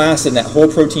amino acid in that whole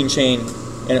protein chain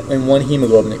and one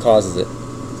hemoglobin that causes it.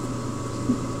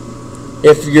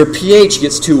 If your pH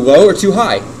gets too low or too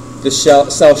high, the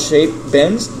cell shape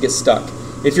bends, you get stuck.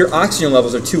 If your oxygen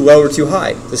levels are too low or too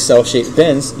high, the cell shape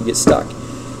bends, you get stuck.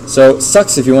 So it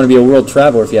sucks if you want to be a world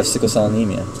traveler if you have sickle cell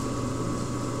anemia.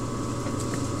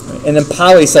 And then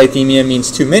polycythemia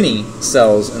means too many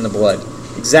cells in the blood.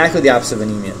 Exactly the opposite of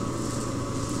anemia.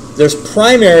 There's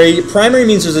primary. Primary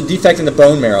means there's a defect in the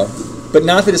bone marrow, but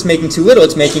not that it's making too little,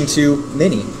 it's making too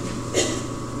many.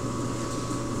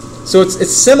 So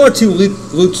it's similar to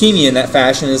leukemia in that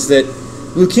fashion, is that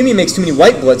leukemia makes too many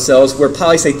white blood cells, where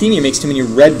polycythemia makes too many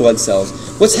red blood cells.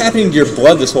 What's happening to your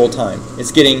blood this whole time?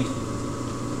 It's getting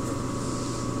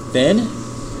thin.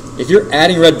 If you're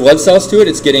adding red blood cells to it,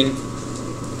 it's getting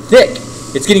thick.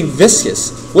 It's getting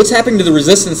viscous. What's happening to the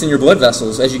resistance in your blood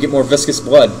vessels as you get more viscous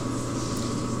blood?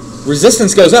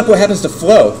 Resistance goes up. What happens to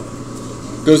flow?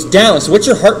 Goes down. So what's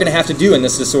your heart going to have to do in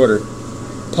this disorder?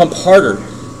 Pump harder.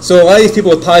 So a lot of these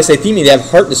people with polycythemia, they have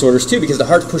heart disorders too, because the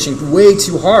heart's pushing way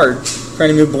too hard trying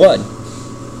to move blood.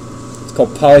 It's called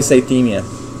polycythemia.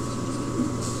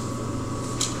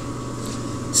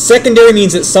 Secondary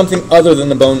means it's something other than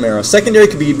the bone marrow. Secondary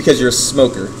could be because you're a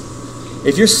smoker.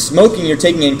 If you're smoking, you're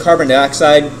taking in carbon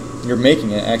dioxide, you're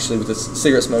making it actually with this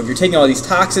cigarette smoke, you're taking all these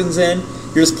toxins in,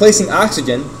 you're displacing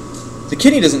oxygen. The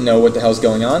kidney doesn't know what the hell's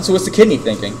going on, so what's the kidney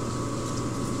thinking?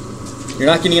 You're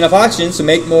not getting enough oxygen, so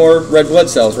make more red blood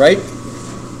cells, right?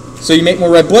 So you make more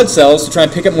red blood cells to try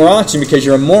and pick up more oxygen because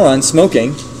you're a moron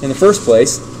smoking in the first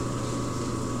place.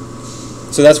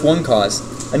 So that's one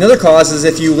cause. Another cause is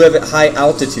if you live at high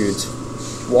altitudes.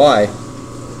 Why?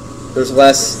 There's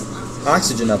less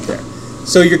oxygen up there.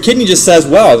 So your kidney just says,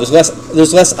 wow, there's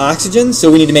less oxygen,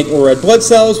 so we need to make more red blood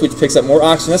cells, which picks up more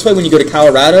oxygen. That's why when you go to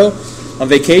Colorado on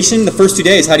vacation, the first 2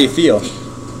 days, how do you feel?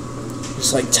 You're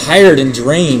just like tired and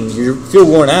drained. You feel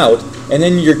worn out. And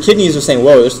then your kidneys are saying,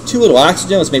 whoa, there's too little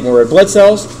oxygen, let's make more red blood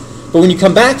cells. But when you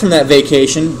come back from that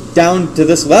vacation down to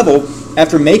this level,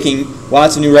 after making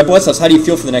lots of new red blood cells, how do you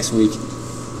feel for the next week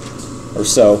or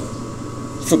so?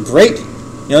 You feel great.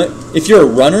 You know, if you're a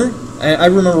runner, I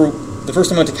remember the first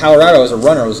time I went to Colorado as a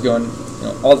runner, I was going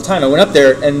all the time. I went up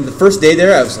there, and the first day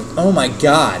there, I was like, oh my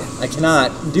God, I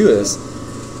cannot do this.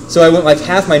 So I went like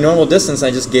half my normal distance, and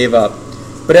I just gave up.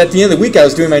 But at the end of the week, I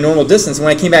was doing my normal distance. And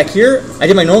when I came back here, I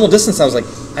did my normal distance. I was like,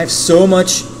 I have so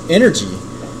much energy.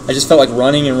 I just felt like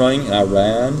running and running, and I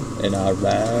ran, and I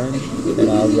ran,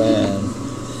 and I ran.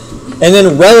 And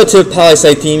then relative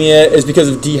polycythemia is because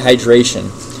of dehydration.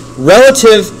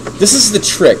 Relative, this is the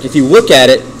trick. If you look at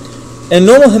it, in a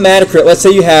normal hematocrit, let's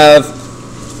say you have,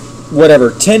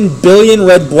 10 billion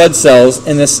red blood cells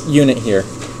in this unit here.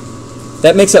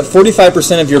 That makes up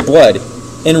 45% of your blood.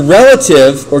 In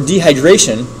relative, or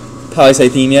dehydration,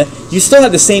 polycythemia, you still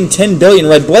have the same 10 billion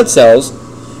red blood cells,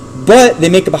 but they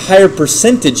make up a higher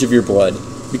percentage of your blood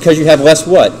because you have less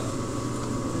what?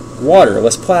 Water,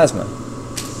 less plasma.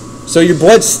 So your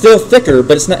blood's still thicker,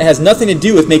 but it has nothing to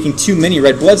do with making too many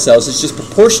red blood cells. It's just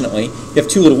proportionately, you have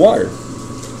too little water.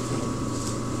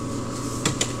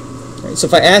 Right, so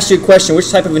if I asked you a question,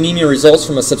 which type of anemia results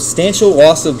from a substantial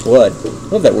loss of blood? I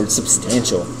love that word,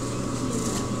 substantial.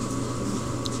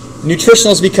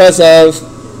 Nutritional is because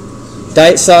of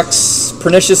diet sucks.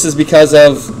 Pernicious is because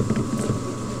of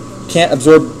can't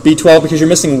absorb B12 because you're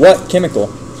missing what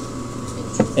chemical?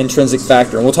 Intrinsic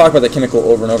factor. And we'll talk about that chemical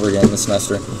over and over again this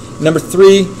semester. Number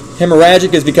 3,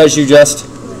 hemorrhagic is because you just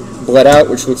bled out,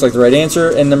 which looks like the right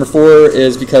answer. And number 4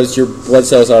 is because your blood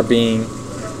cells are being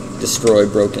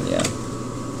destroyed, broken, yeah.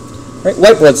 Right,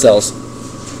 white blood cells.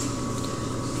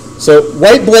 So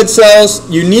white blood cells,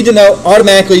 you need to know,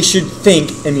 automatically you should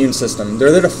think immune system.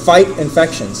 They're there to fight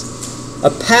infections. A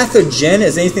pathogen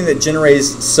is anything that generates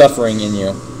suffering in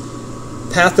you.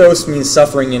 Pathos means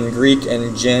suffering in Greek,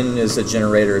 and gen is a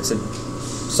generator. It's a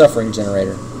suffering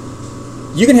generator.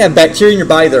 You can have bacteria in your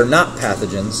body that are not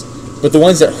pathogens, but the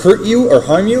ones that hurt you or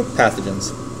harm you,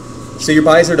 pathogens. So your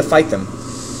body's there to fight them.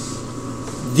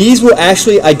 These will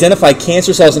actually identify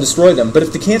cancer cells and destroy them. But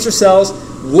if the cancer cells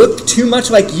look too much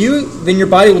like you, then your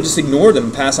body will just ignore them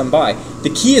and pass on by. The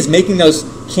key is making those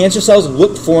cancer cells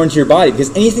look foreign to your body, because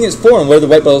anything that's foreign, what are the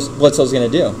white blood cells going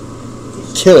to do?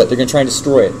 Kill it. They're going to try and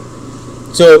destroy it.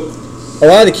 So a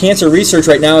lot of the cancer research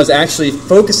right now is actually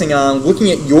focusing on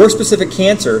looking at your specific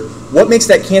cancer, what makes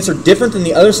that cancer different than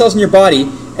the other cells in your body,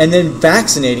 and then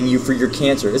vaccinating you for your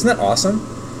cancer. Isn't that awesome?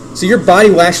 So your body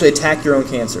will actually attack your own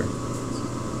cancer.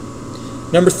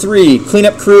 Number 3,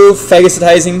 cleanup crew,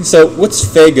 phagocytizing. So what's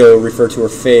phago refer to, or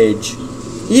phage?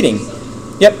 Eating.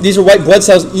 Yep, these are white blood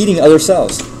cells eating other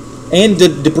cells. And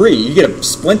debris. You get a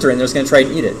splinter in there, it's going to try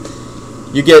and eat it.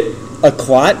 You get a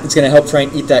clot, it's going to help try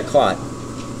and eat that clot.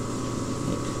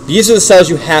 These are the cells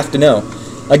you have to know.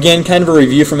 Again, kind of a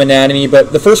review from anatomy,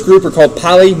 but the first group are called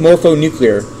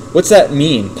polymorphonuclear. What's that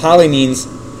mean? Poly means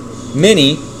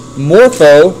many.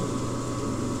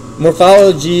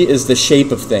 Morphology is the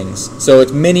shape of things. So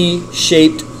it's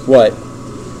many-shaped what?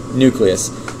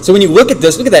 Nucleus. So when you look at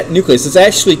this, look at that nucleus. It's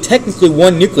actually technically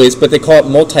one nucleus, but they call it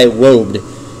multi-lobed.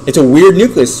 It's a weird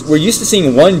nucleus. We're used to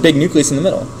seeing one big nucleus in the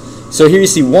middle. So here you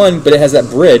see one, but it has that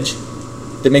bridge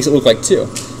that makes it look like two.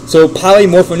 So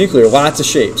polymorphonuclear, lots of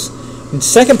shapes. The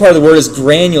second part of the word is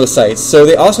granulocytes. So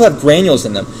they also have granules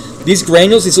in them. These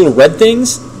granules, these little red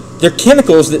things, they're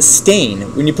chemicals that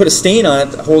stain. When you put a stain on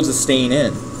it, it holds the stain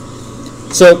in.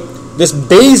 So this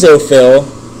basophil,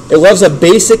 it loves a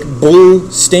basic blue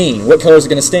stain. What color is it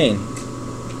going to stain?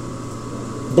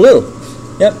 Blue.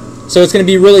 Yep. So it's going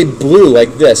to be really blue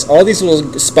like this. All these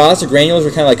little spots or granules are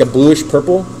kind of like a bluish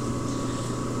purple.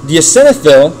 The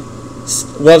eosinophil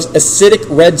loves acidic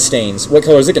red stains. What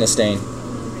color is it going to stain?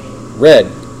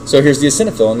 Red. So here's the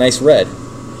eosinophil, a nice red.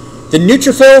 The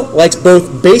neutrophil likes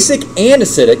both basic and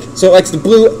acidic, so it likes the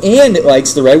blue and it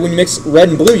likes the red. When you mix red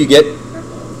and blue, you get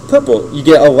purple. You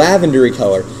get a lavendery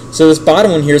color. So this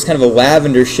bottom one here is kind of a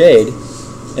lavender shade,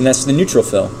 and that's the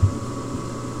neutrophil.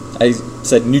 I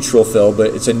said neutrophil,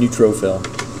 but it's a neutrophil.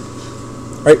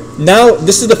 All right, now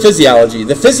this is the physiology.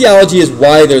 The physiology is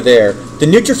why they're there. The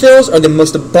neutrophils are the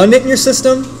most abundant in your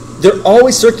system. They're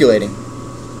always circulating.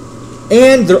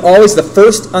 And they're always the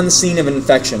first on the scene of an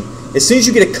infection. As soon as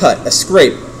you get a cut, a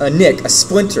scrape, a nick, a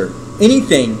splinter,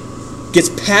 anything gets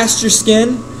past your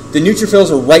skin, the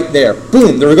neutrophils are right there.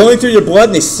 Boom, they're going through your blood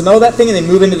and they smell that thing and they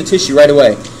move into the tissue right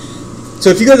away. So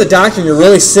if you go to the doctor and you're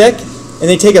really sick and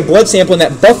they take a blood sample and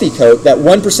that Buffy coat, that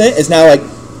 1% is now like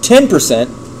 10%,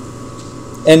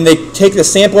 and they take the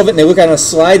sample of it and they look at it on a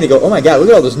slide and they go, oh my God, look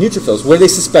at all those neutrophils. What do they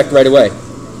suspect right away?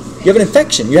 You have an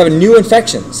infection. You have a new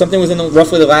infection. Something within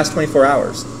roughly the last 24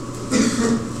 hours.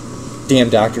 Damn,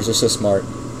 doctors are so smart.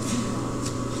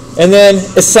 And then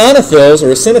eosinophils,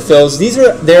 or eosinophils, these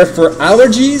are there for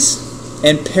allergies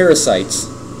and parasites.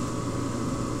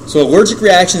 So allergic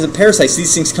reactions and parasites,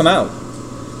 these things come out.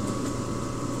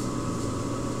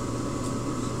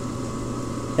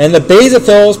 And the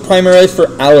basophils primarily for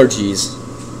allergies.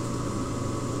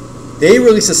 They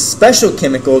release a special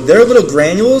chemical. Their little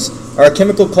granules are a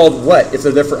chemical called what if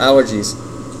they're there for allergies?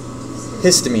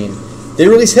 Histamine. They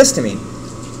release histamine.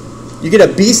 You get a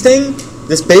bee sting,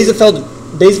 this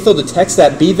basophil detects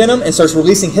that bee venom and starts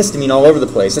releasing histamine all over the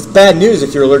place. That's bad news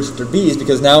if you're allergic to bees,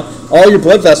 because now all your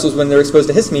blood vessels, when they're exposed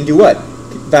to histamine, do what?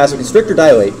 Vasoconstrict or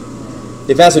dilate?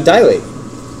 They vasodilate.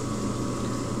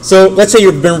 So let's say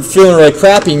you've been feeling really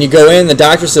crappy and you go in, the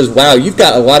doctor says, wow, you've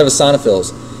got a lot of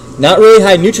eosinophils. Not really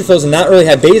high neutrophils and not really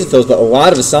high basophils, but a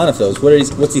lot of eosinophils.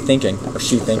 What's he thinking, or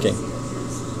she thinking?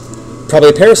 Probably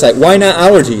a parasite. Why not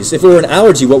allergies? If it were an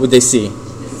allergy, what would they see?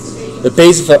 The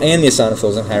basophil and the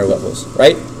eosinophils in higher levels,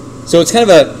 right? So it's kind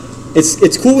of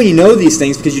it's cool when you know these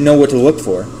things because you know what to look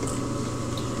for.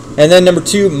 And then number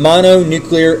 2,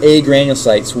 mononuclear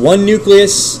agranulocytes. One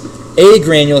nucleus,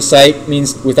 agranulocyte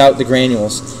means without the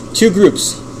granules. 2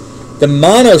 groups. The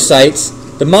monocytes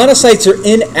are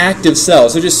inactive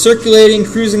cells. They're just circulating,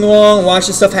 cruising along,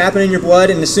 watching stuff happen in your blood,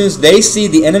 and as soon as they see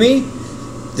the enemy,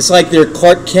 just like they're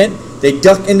Clark Kent, they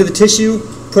duck into the tissue,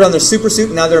 put on their super suit,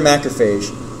 and now they're a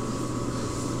macrophage.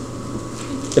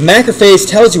 The macrophage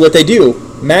tells you what they do.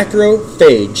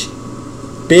 Macrophage.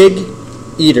 Big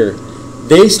eater.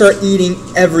 They start eating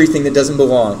everything that doesn't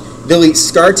belong. They'll eat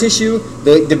scar tissue,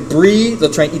 they'll eat debris,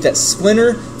 they'll try and eat that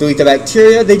splinter, they'll eat the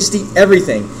bacteria, they just eat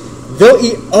everything. They'll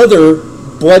eat other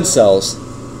blood cells.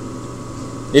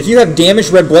 If you have damaged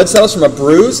red blood cells from a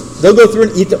bruise, they'll go through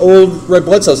and eat the old red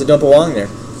blood cells that don't belong there.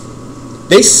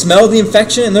 They smell the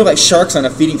infection and they're like sharks on a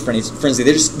feeding frenzy.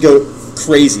 They just go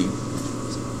crazy.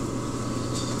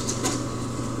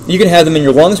 You can have them in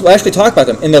your lungs. We'll actually talk about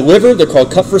them. In the liver, they're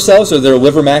called Kupffer cells, or they're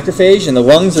liver macrophage. In the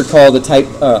lungs, they're called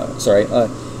alveolar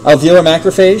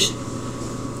macrophage.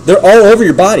 They're all over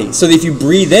your body. So that if you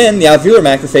breathe in, the alveolar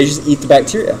macrophages eat the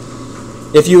bacteria.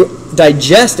 If you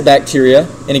digest a bacteria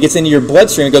and it gets into your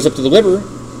bloodstream, it goes up to the liver,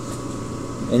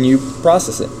 and you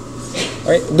process it.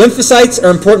 All right? Lymphocytes are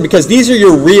important because these are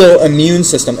your real immune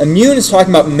system. Immune is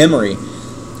talking about memory.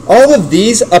 All of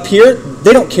these up here,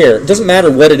 they don't care. It doesn't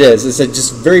matter what it is. It's a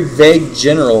just very vague,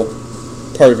 general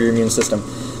part of your immune system.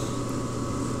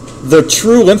 The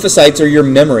true lymphocytes are your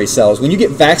memory cells. When you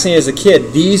get vaccinated as a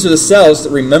kid, these are the cells that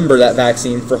remember that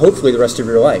vaccine for hopefully the rest of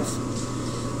your life.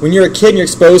 When you're a kid and you're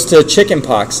exposed to chicken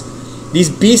pox, these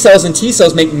B cells and T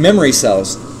cells make memory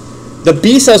cells. The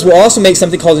B cells will also make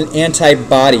something called an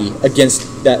antibody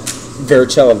against that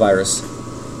varicella virus.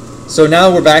 So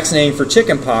now we're vaccinating for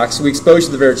chicken pox, we expose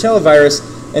you to the varicella virus,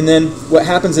 and then what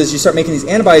happens is you start making these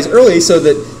antibodies early so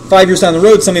that 5 years down the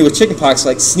road, somebody with chicken pox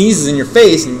like sneezes in your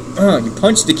face and you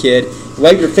punch the kid,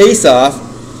 wipe your face off.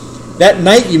 That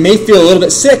night you may feel a little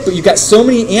bit sick, but you've got so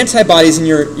many antibodies in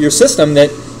your system that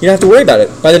you don't have to worry about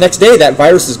it. By the next day, that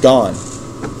virus is gone.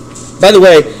 By the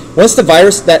way, once the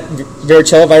virus, that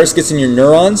varicella virus gets in your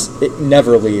neurons, it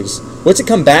never leaves. What's it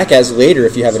come back as later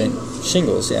if you have it in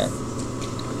shingles? Yeah.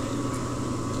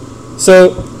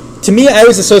 So, to me, I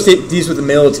always associate these with the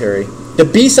military. The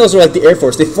B cells are like the Air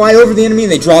Force. They fly over the enemy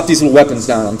and they drop these little weapons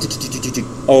down on them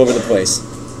all over the place.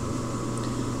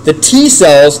 The T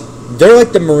cells, they're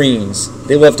like the Marines.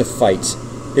 They love to fight.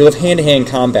 They love hand-to-hand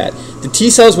combat. The T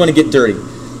cells want to get dirty.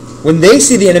 When they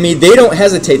see the enemy, they don't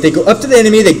hesitate. They go up to the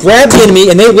enemy, they grab the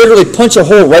enemy, and they literally punch a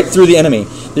hole right through the enemy.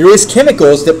 They release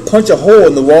chemicals that punch a hole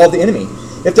in the wall of the enemy.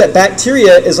 If that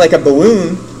bacteria is like a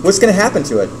balloon, what's going to happen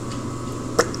to it?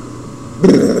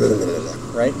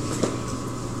 Right?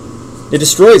 It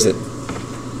destroys it.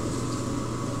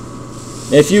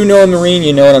 If you know a Marine,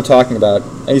 you know what I'm talking about.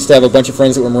 I used to have a bunch of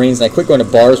friends that were Marines, and I quit going to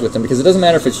bars with them because it doesn't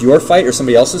matter if it's your fight or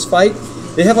somebody else's fight.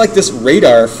 They have like this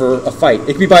radar for a fight. It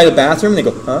could be by the bathroom, and they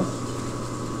go, huh?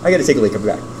 I got to take a leak, I'll be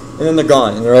back. And then they're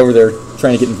gone, and they're over there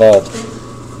trying to get involved.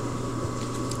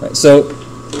 Right, so,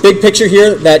 big picture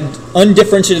here, that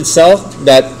undifferentiated cell,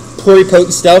 that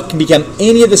pluripotent cell, can become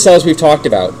any of the cells we've talked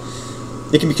about.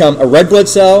 It can become a red blood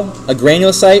cell, a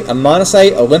granulocyte, a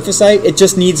monocyte, a lymphocyte. It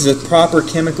just needs the proper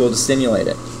chemical to stimulate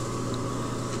it.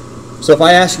 So if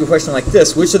I ask you a question like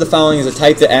this, which of the following is a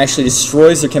type that actually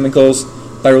destroys their chemicals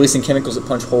by releasing chemicals that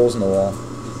punch holes in the wall?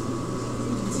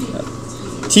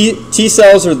 T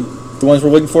cells are the ones we're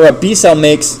looking for. A B cell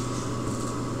makes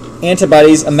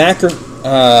antibodies. A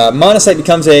monocyte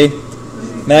becomes a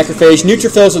macrophage.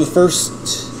 Neutrophils are the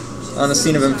first on the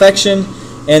scene of infection,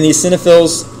 and the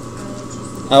eosinophils,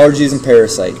 allergies and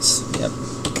parasites. Yep.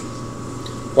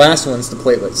 Last one's the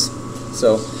platelets.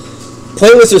 So,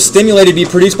 platelets are stimulated to be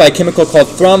produced by a chemical called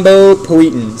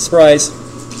thrombopoietin. Surprise.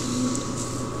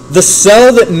 The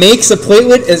cell that makes a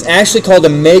platelet is actually called a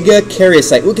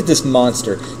megakaryocyte. Look at this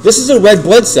monster. This is a red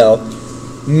blood cell.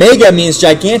 Mega means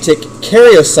gigantic.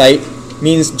 Karyocyte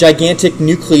means gigantic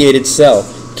nucleated cell.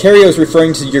 Karyo is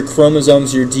referring to your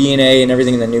chromosomes, your DNA, and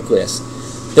everything in the nucleus.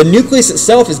 The nucleus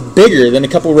itself is bigger than a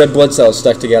couple red blood cells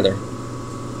stuck together.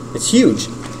 It's huge.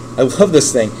 I love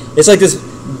this thing. It's like this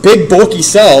big bulky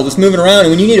cell that's moving around, and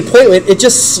when you need a platelet, it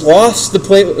just sloughs the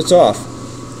platelets off.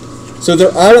 So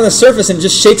they're out on the surface and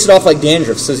just shakes it off like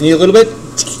dandruff. So you need a little bit,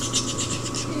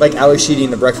 like Ali Sheedy in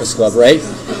The Breakfast Club, right?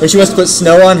 When she wants to put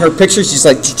snow on her picture, she's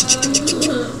like...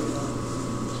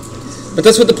 But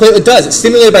that's what the platelet does. It's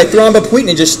stimulated by thrombopoietin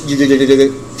and just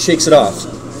shakes it off.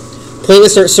 Platelets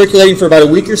start circulating for about a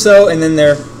week or so, and then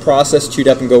they're processed, chewed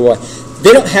up, and go away.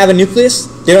 They don't have a nucleus.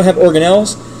 They don't have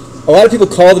organelles. A lot of people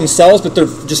call them cells, but they're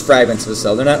just fragments of a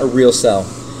cell. They're not a real cell.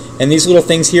 And these little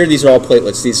things here, these are all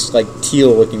platelets, these like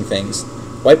teal-looking things.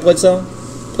 White blood cell,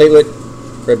 platelet,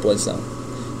 red blood cell.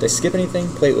 Did I skip anything?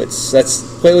 Platelets.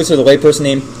 Platelets are the layperson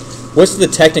name. What's the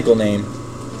technical name?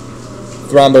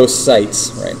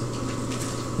 Thrombocytes, right?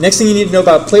 Next thing you need to know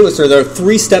about platelets are there are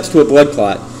 3 steps to a blood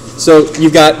clot. So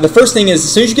you've got, the first thing is,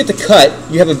 as soon as you get the cut,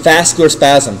 you have a vascular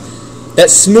spasm. That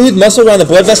smooth muscle around the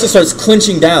blood vessel starts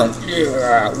clenching down.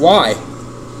 Why?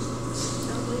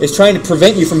 It's trying to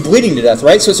prevent you from bleeding to death,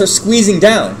 right? So it starts squeezing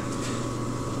down.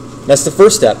 That's the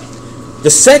first step.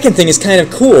 The second thing is kind of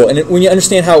cool, and when you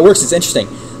understand how it works, it's interesting.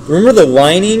 Remember the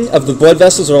lining of the blood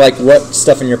vessels are like what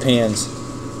stuff in your pans?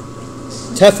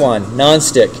 Teflon,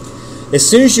 non-stick. As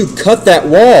soon as you cut that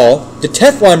wall, the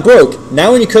Teflon broke.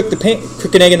 Now when you cook an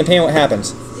egg in the pan, what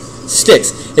happens?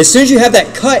 Sticks. As soon as you have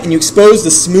that cut and you expose the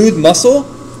smooth muscle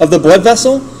of the blood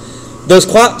vessel, those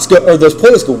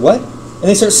platelets go, what? And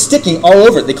they start sticking all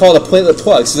over it. They call it a platelet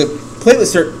plug. So the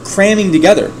platelets start cramming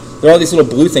together. There are all these little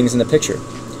blue things in the picture.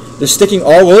 They're sticking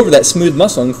all over that smooth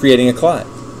muscle and creating a clot.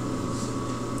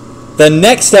 The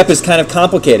next step is kind of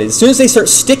complicated. As soon as they start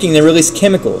sticking, they release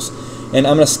chemicals. And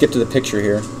I'm going to skip to the picture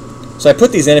here. So I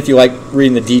put these in if you like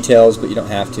reading the details, but you don't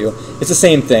have to. It's the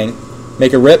same thing.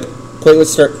 Make a rip, platelets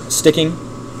start sticking,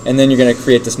 and then you're going to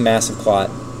create this massive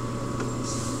clot.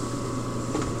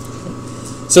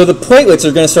 So the platelets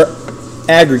are going to start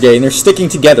aggregating. They're sticking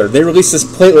together. They release this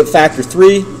platelet factor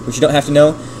 3, which you don't have to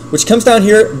know. which comes down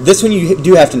here. This one you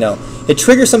do have to know. It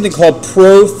triggers something called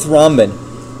prothrombin.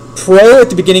 Pro at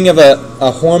the beginning of a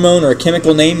hormone or a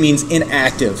chemical name means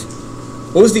inactive.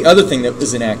 What was the other thing that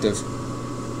was inactive?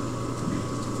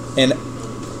 And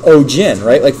ogen,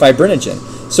 right? Like fibrinogen.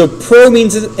 So pro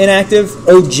means it's inactive,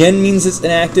 ogen means it's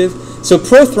inactive. So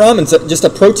prothrombin is just a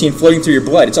protein floating through your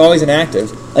blood. It's always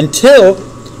inactive until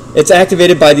it's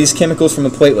activated by these chemicals from a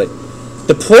platelet.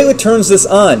 The platelet turns this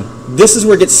on. This is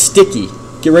where it gets sticky.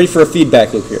 Get ready for a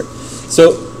feedback loop here.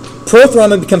 So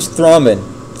prothrombin becomes thrombin.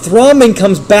 Thrombin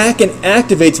comes back and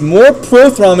activates more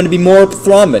prothrombin to be more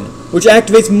thrombin, which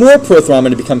activates more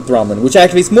prothrombin to become thrombin, which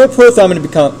activates more prothrombin to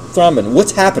become thrombin.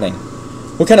 What's happening?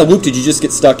 What kind of loop did you just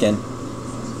get stuck in?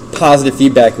 Positive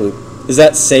feedback loop. Is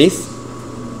that safe?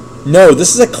 No,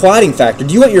 this is a clotting factor.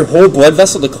 Do you want your whole blood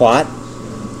vessel to clot?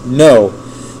 No.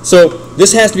 So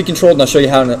this has to be controlled, and I'll show you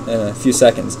how in a few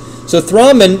seconds. So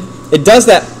thrombin, it does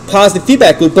that positive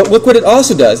feedback loop, but look what it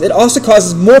also does. It also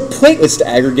causes more platelets to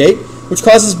aggregate, which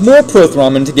causes more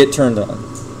prothrombin to get turned on.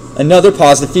 Another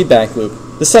positive feedback loop.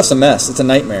 This stuff's a mess. It's a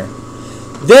nightmare.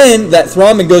 Then that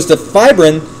thrombin goes to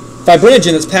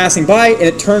fibrinogen that's passing by, and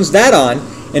it turns that on,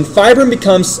 and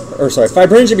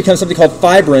fibrinogen becomes something called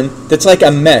fibrin that's like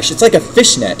a mesh. It's like a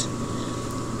fishnet.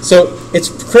 So it's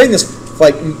creating this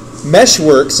like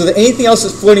meshwork so that anything else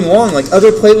that's floating along, like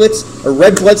other platelets or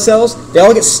red blood cells, they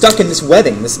all get stuck in this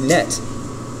webbing, this net.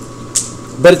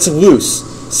 But it's loose.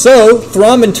 So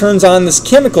thrombin turns on this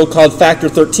chemical called factor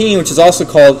 13, which is also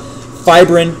called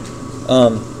fibrin.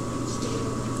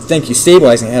 Thank you,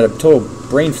 stabilizing. I had a total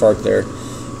brain fart there.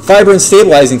 Fibrin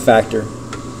stabilizing factor.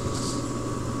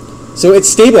 So it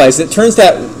stabilizes. It turns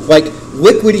that like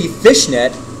liquidy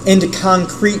fishnet into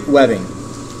concrete webbing.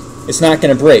 It's not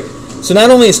going to break. So not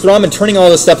only is thrombin turning all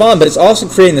this stuff on, but it's also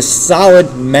creating this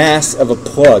solid mass of a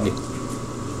plug.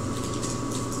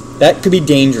 That could be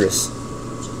dangerous.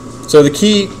 So the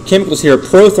key chemicals here,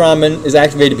 prothrombin is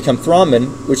activated to become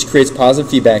thrombin, which creates a positive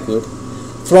feedback loop.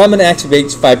 Thrombin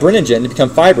activates fibrinogen to become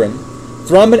fibrin.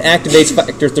 Thrombin activates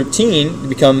factor 13 to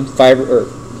become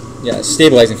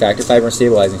stabilizing factor, fibrin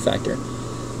stabilizing factor.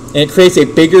 And it creates a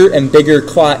bigger and bigger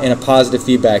clot in a positive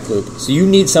feedback loop. So you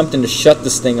need something to shut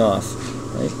this thing off.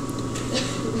 Right?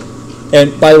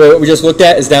 And by the way, what we just looked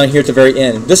at is down here at the very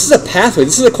end. This is a pathway.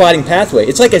 This is a clotting pathway.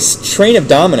 It's like a train of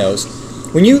dominoes.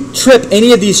 When you trip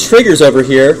any of these triggers over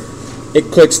here,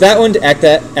 it clicks that one to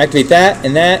activate that,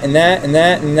 and that, and that, and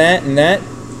that, and that, and that.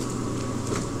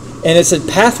 And it's a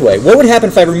pathway. What would happen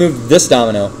if I removed this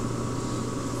domino?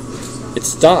 It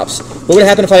stops. What would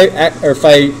happen if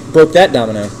I broke that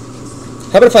domino?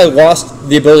 How about if I lost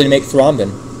the ability to make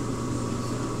thrombin?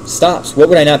 Stops. What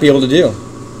would I not be able to do?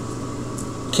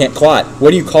 Can't clot.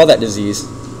 What do you call that disease?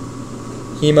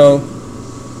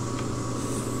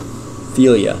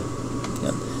 Hemophilia.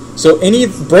 Yeah. So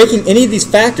breaking any of these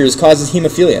factors causes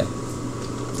hemophilia.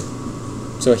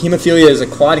 So hemophilia is a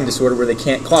clotting disorder where they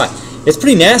can't clot. It's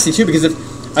pretty nasty too, because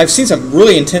I've seen some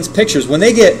really intense pictures. When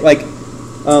they get like,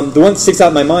 the one that sticks out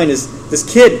in my mind is this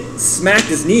kid smacked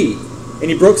his knee and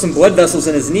he broke some blood vessels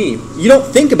in his knee. You don't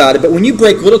think about it, but when you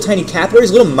break little tiny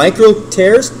capillaries, little micro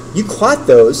tears, you clot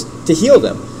those to heal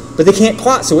them. But they can't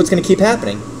clot, so what's going to keep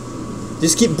happening? They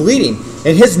just keep bleeding.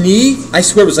 And his knee, I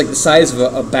swear, was like the size of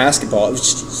a basketball. It was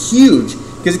just huge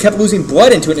because he kept losing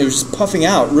blood into it, and it was just puffing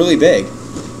out really big.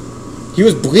 He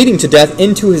was bleeding to death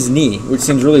into his knee, which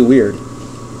seems really weird.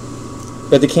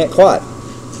 But they can't clot.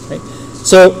 Right?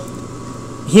 So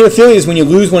hemophilia is when you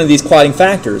lose one of these clotting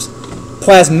factors.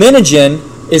 Plasminogen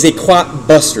is a clot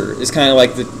buster. It's kind of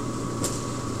like the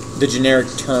generic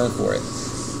term for it.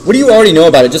 What do you already know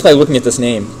about it just by looking at this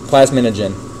name?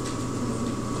 Plasminogen.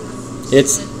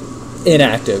 It's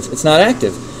inactive. It's not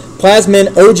active.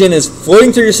 Plasminogen is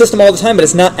floating through your system all the time, but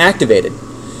it's not activated.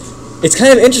 It's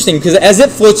kind of interesting because as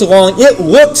it floats along, it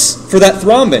looks for that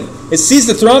thrombin. It sees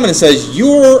the thrombin and says,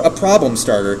 you're a problem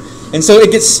starter. And so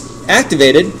it gets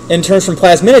activated and turns from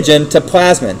plasminogen to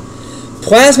plasmin.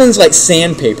 Plasmin's like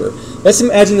sandpaper. Let's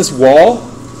imagine this wall.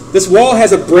 This wall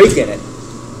has a break in it.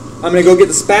 I'm going to go get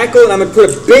the spackle and I'm going to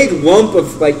put a big lump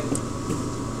of like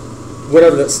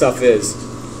whatever that stuff is.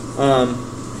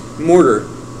 Mortar,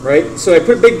 right? So I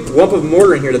put a big lump of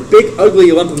mortar in here, the big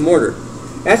ugly lump of mortar.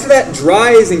 After that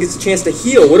dries and gets a chance to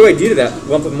heal, what do I do to that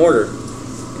lump of mortar?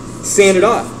 Sand it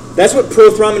off. That's what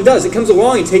prothrombin does. It comes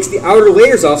along and takes the outer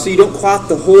layers off so you don't clot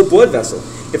the whole blood vessel.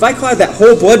 If I clotted that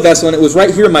whole blood vessel and it was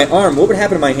right here in my arm, what would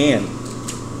happen to my hand?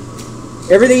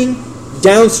 Everything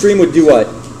downstream would do what?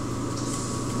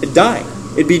 It'd die.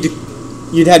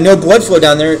 You'd have no blood flow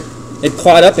down there. It'd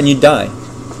clot up and you'd die.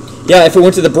 Yeah, if it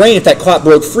went to the brain, if that clot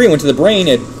broke free and went to the brain,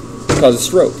 it'd cause a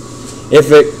stroke.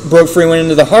 If it broke free and went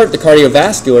into the heart, the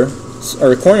cardiovascular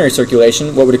or coronary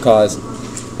circulation, what would it cause?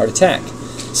 Heart attack.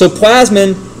 So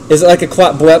plasmin is like a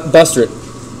clot buster.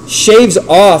 It shaves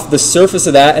off the surface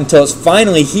of that until it's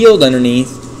finally healed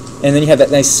underneath, and then you have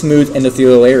that nice smooth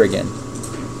endothelial layer again.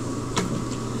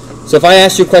 So if I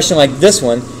ask you a question like this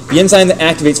one, the enzyme that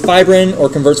activates fibrin or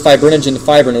converts fibrinogen to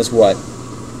fibrin is what?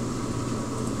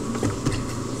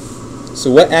 So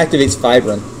what activates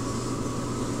fibrin?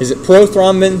 Is it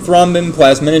prothrombin, thrombin,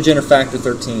 plasminogen, or factor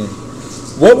 13?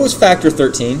 What was factor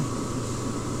 13?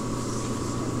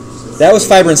 That was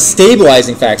fibrin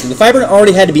stabilizing factor. The fibrin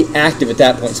already had to be active at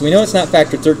that point, so we know it's not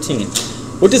factor 13.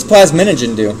 What does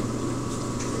plasminogen do?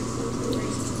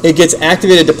 It gets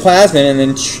activated to plasmin and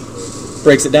then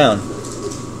breaks it down.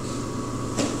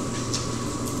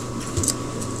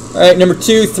 All right, number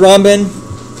 2, thrombin.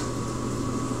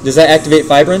 Does that activate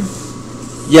fibrin?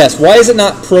 Yes. Why is it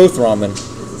not prothrombin?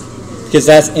 Because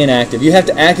that's inactive. You have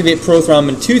to activate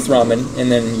prothrombin to thrombin,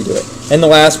 and then you do it. And the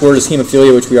last word is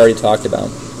hemophilia, which we already talked about.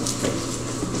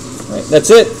 All right, that's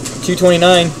it.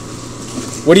 229.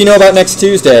 What do you know about next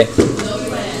Tuesday? No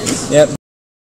plans. Yep.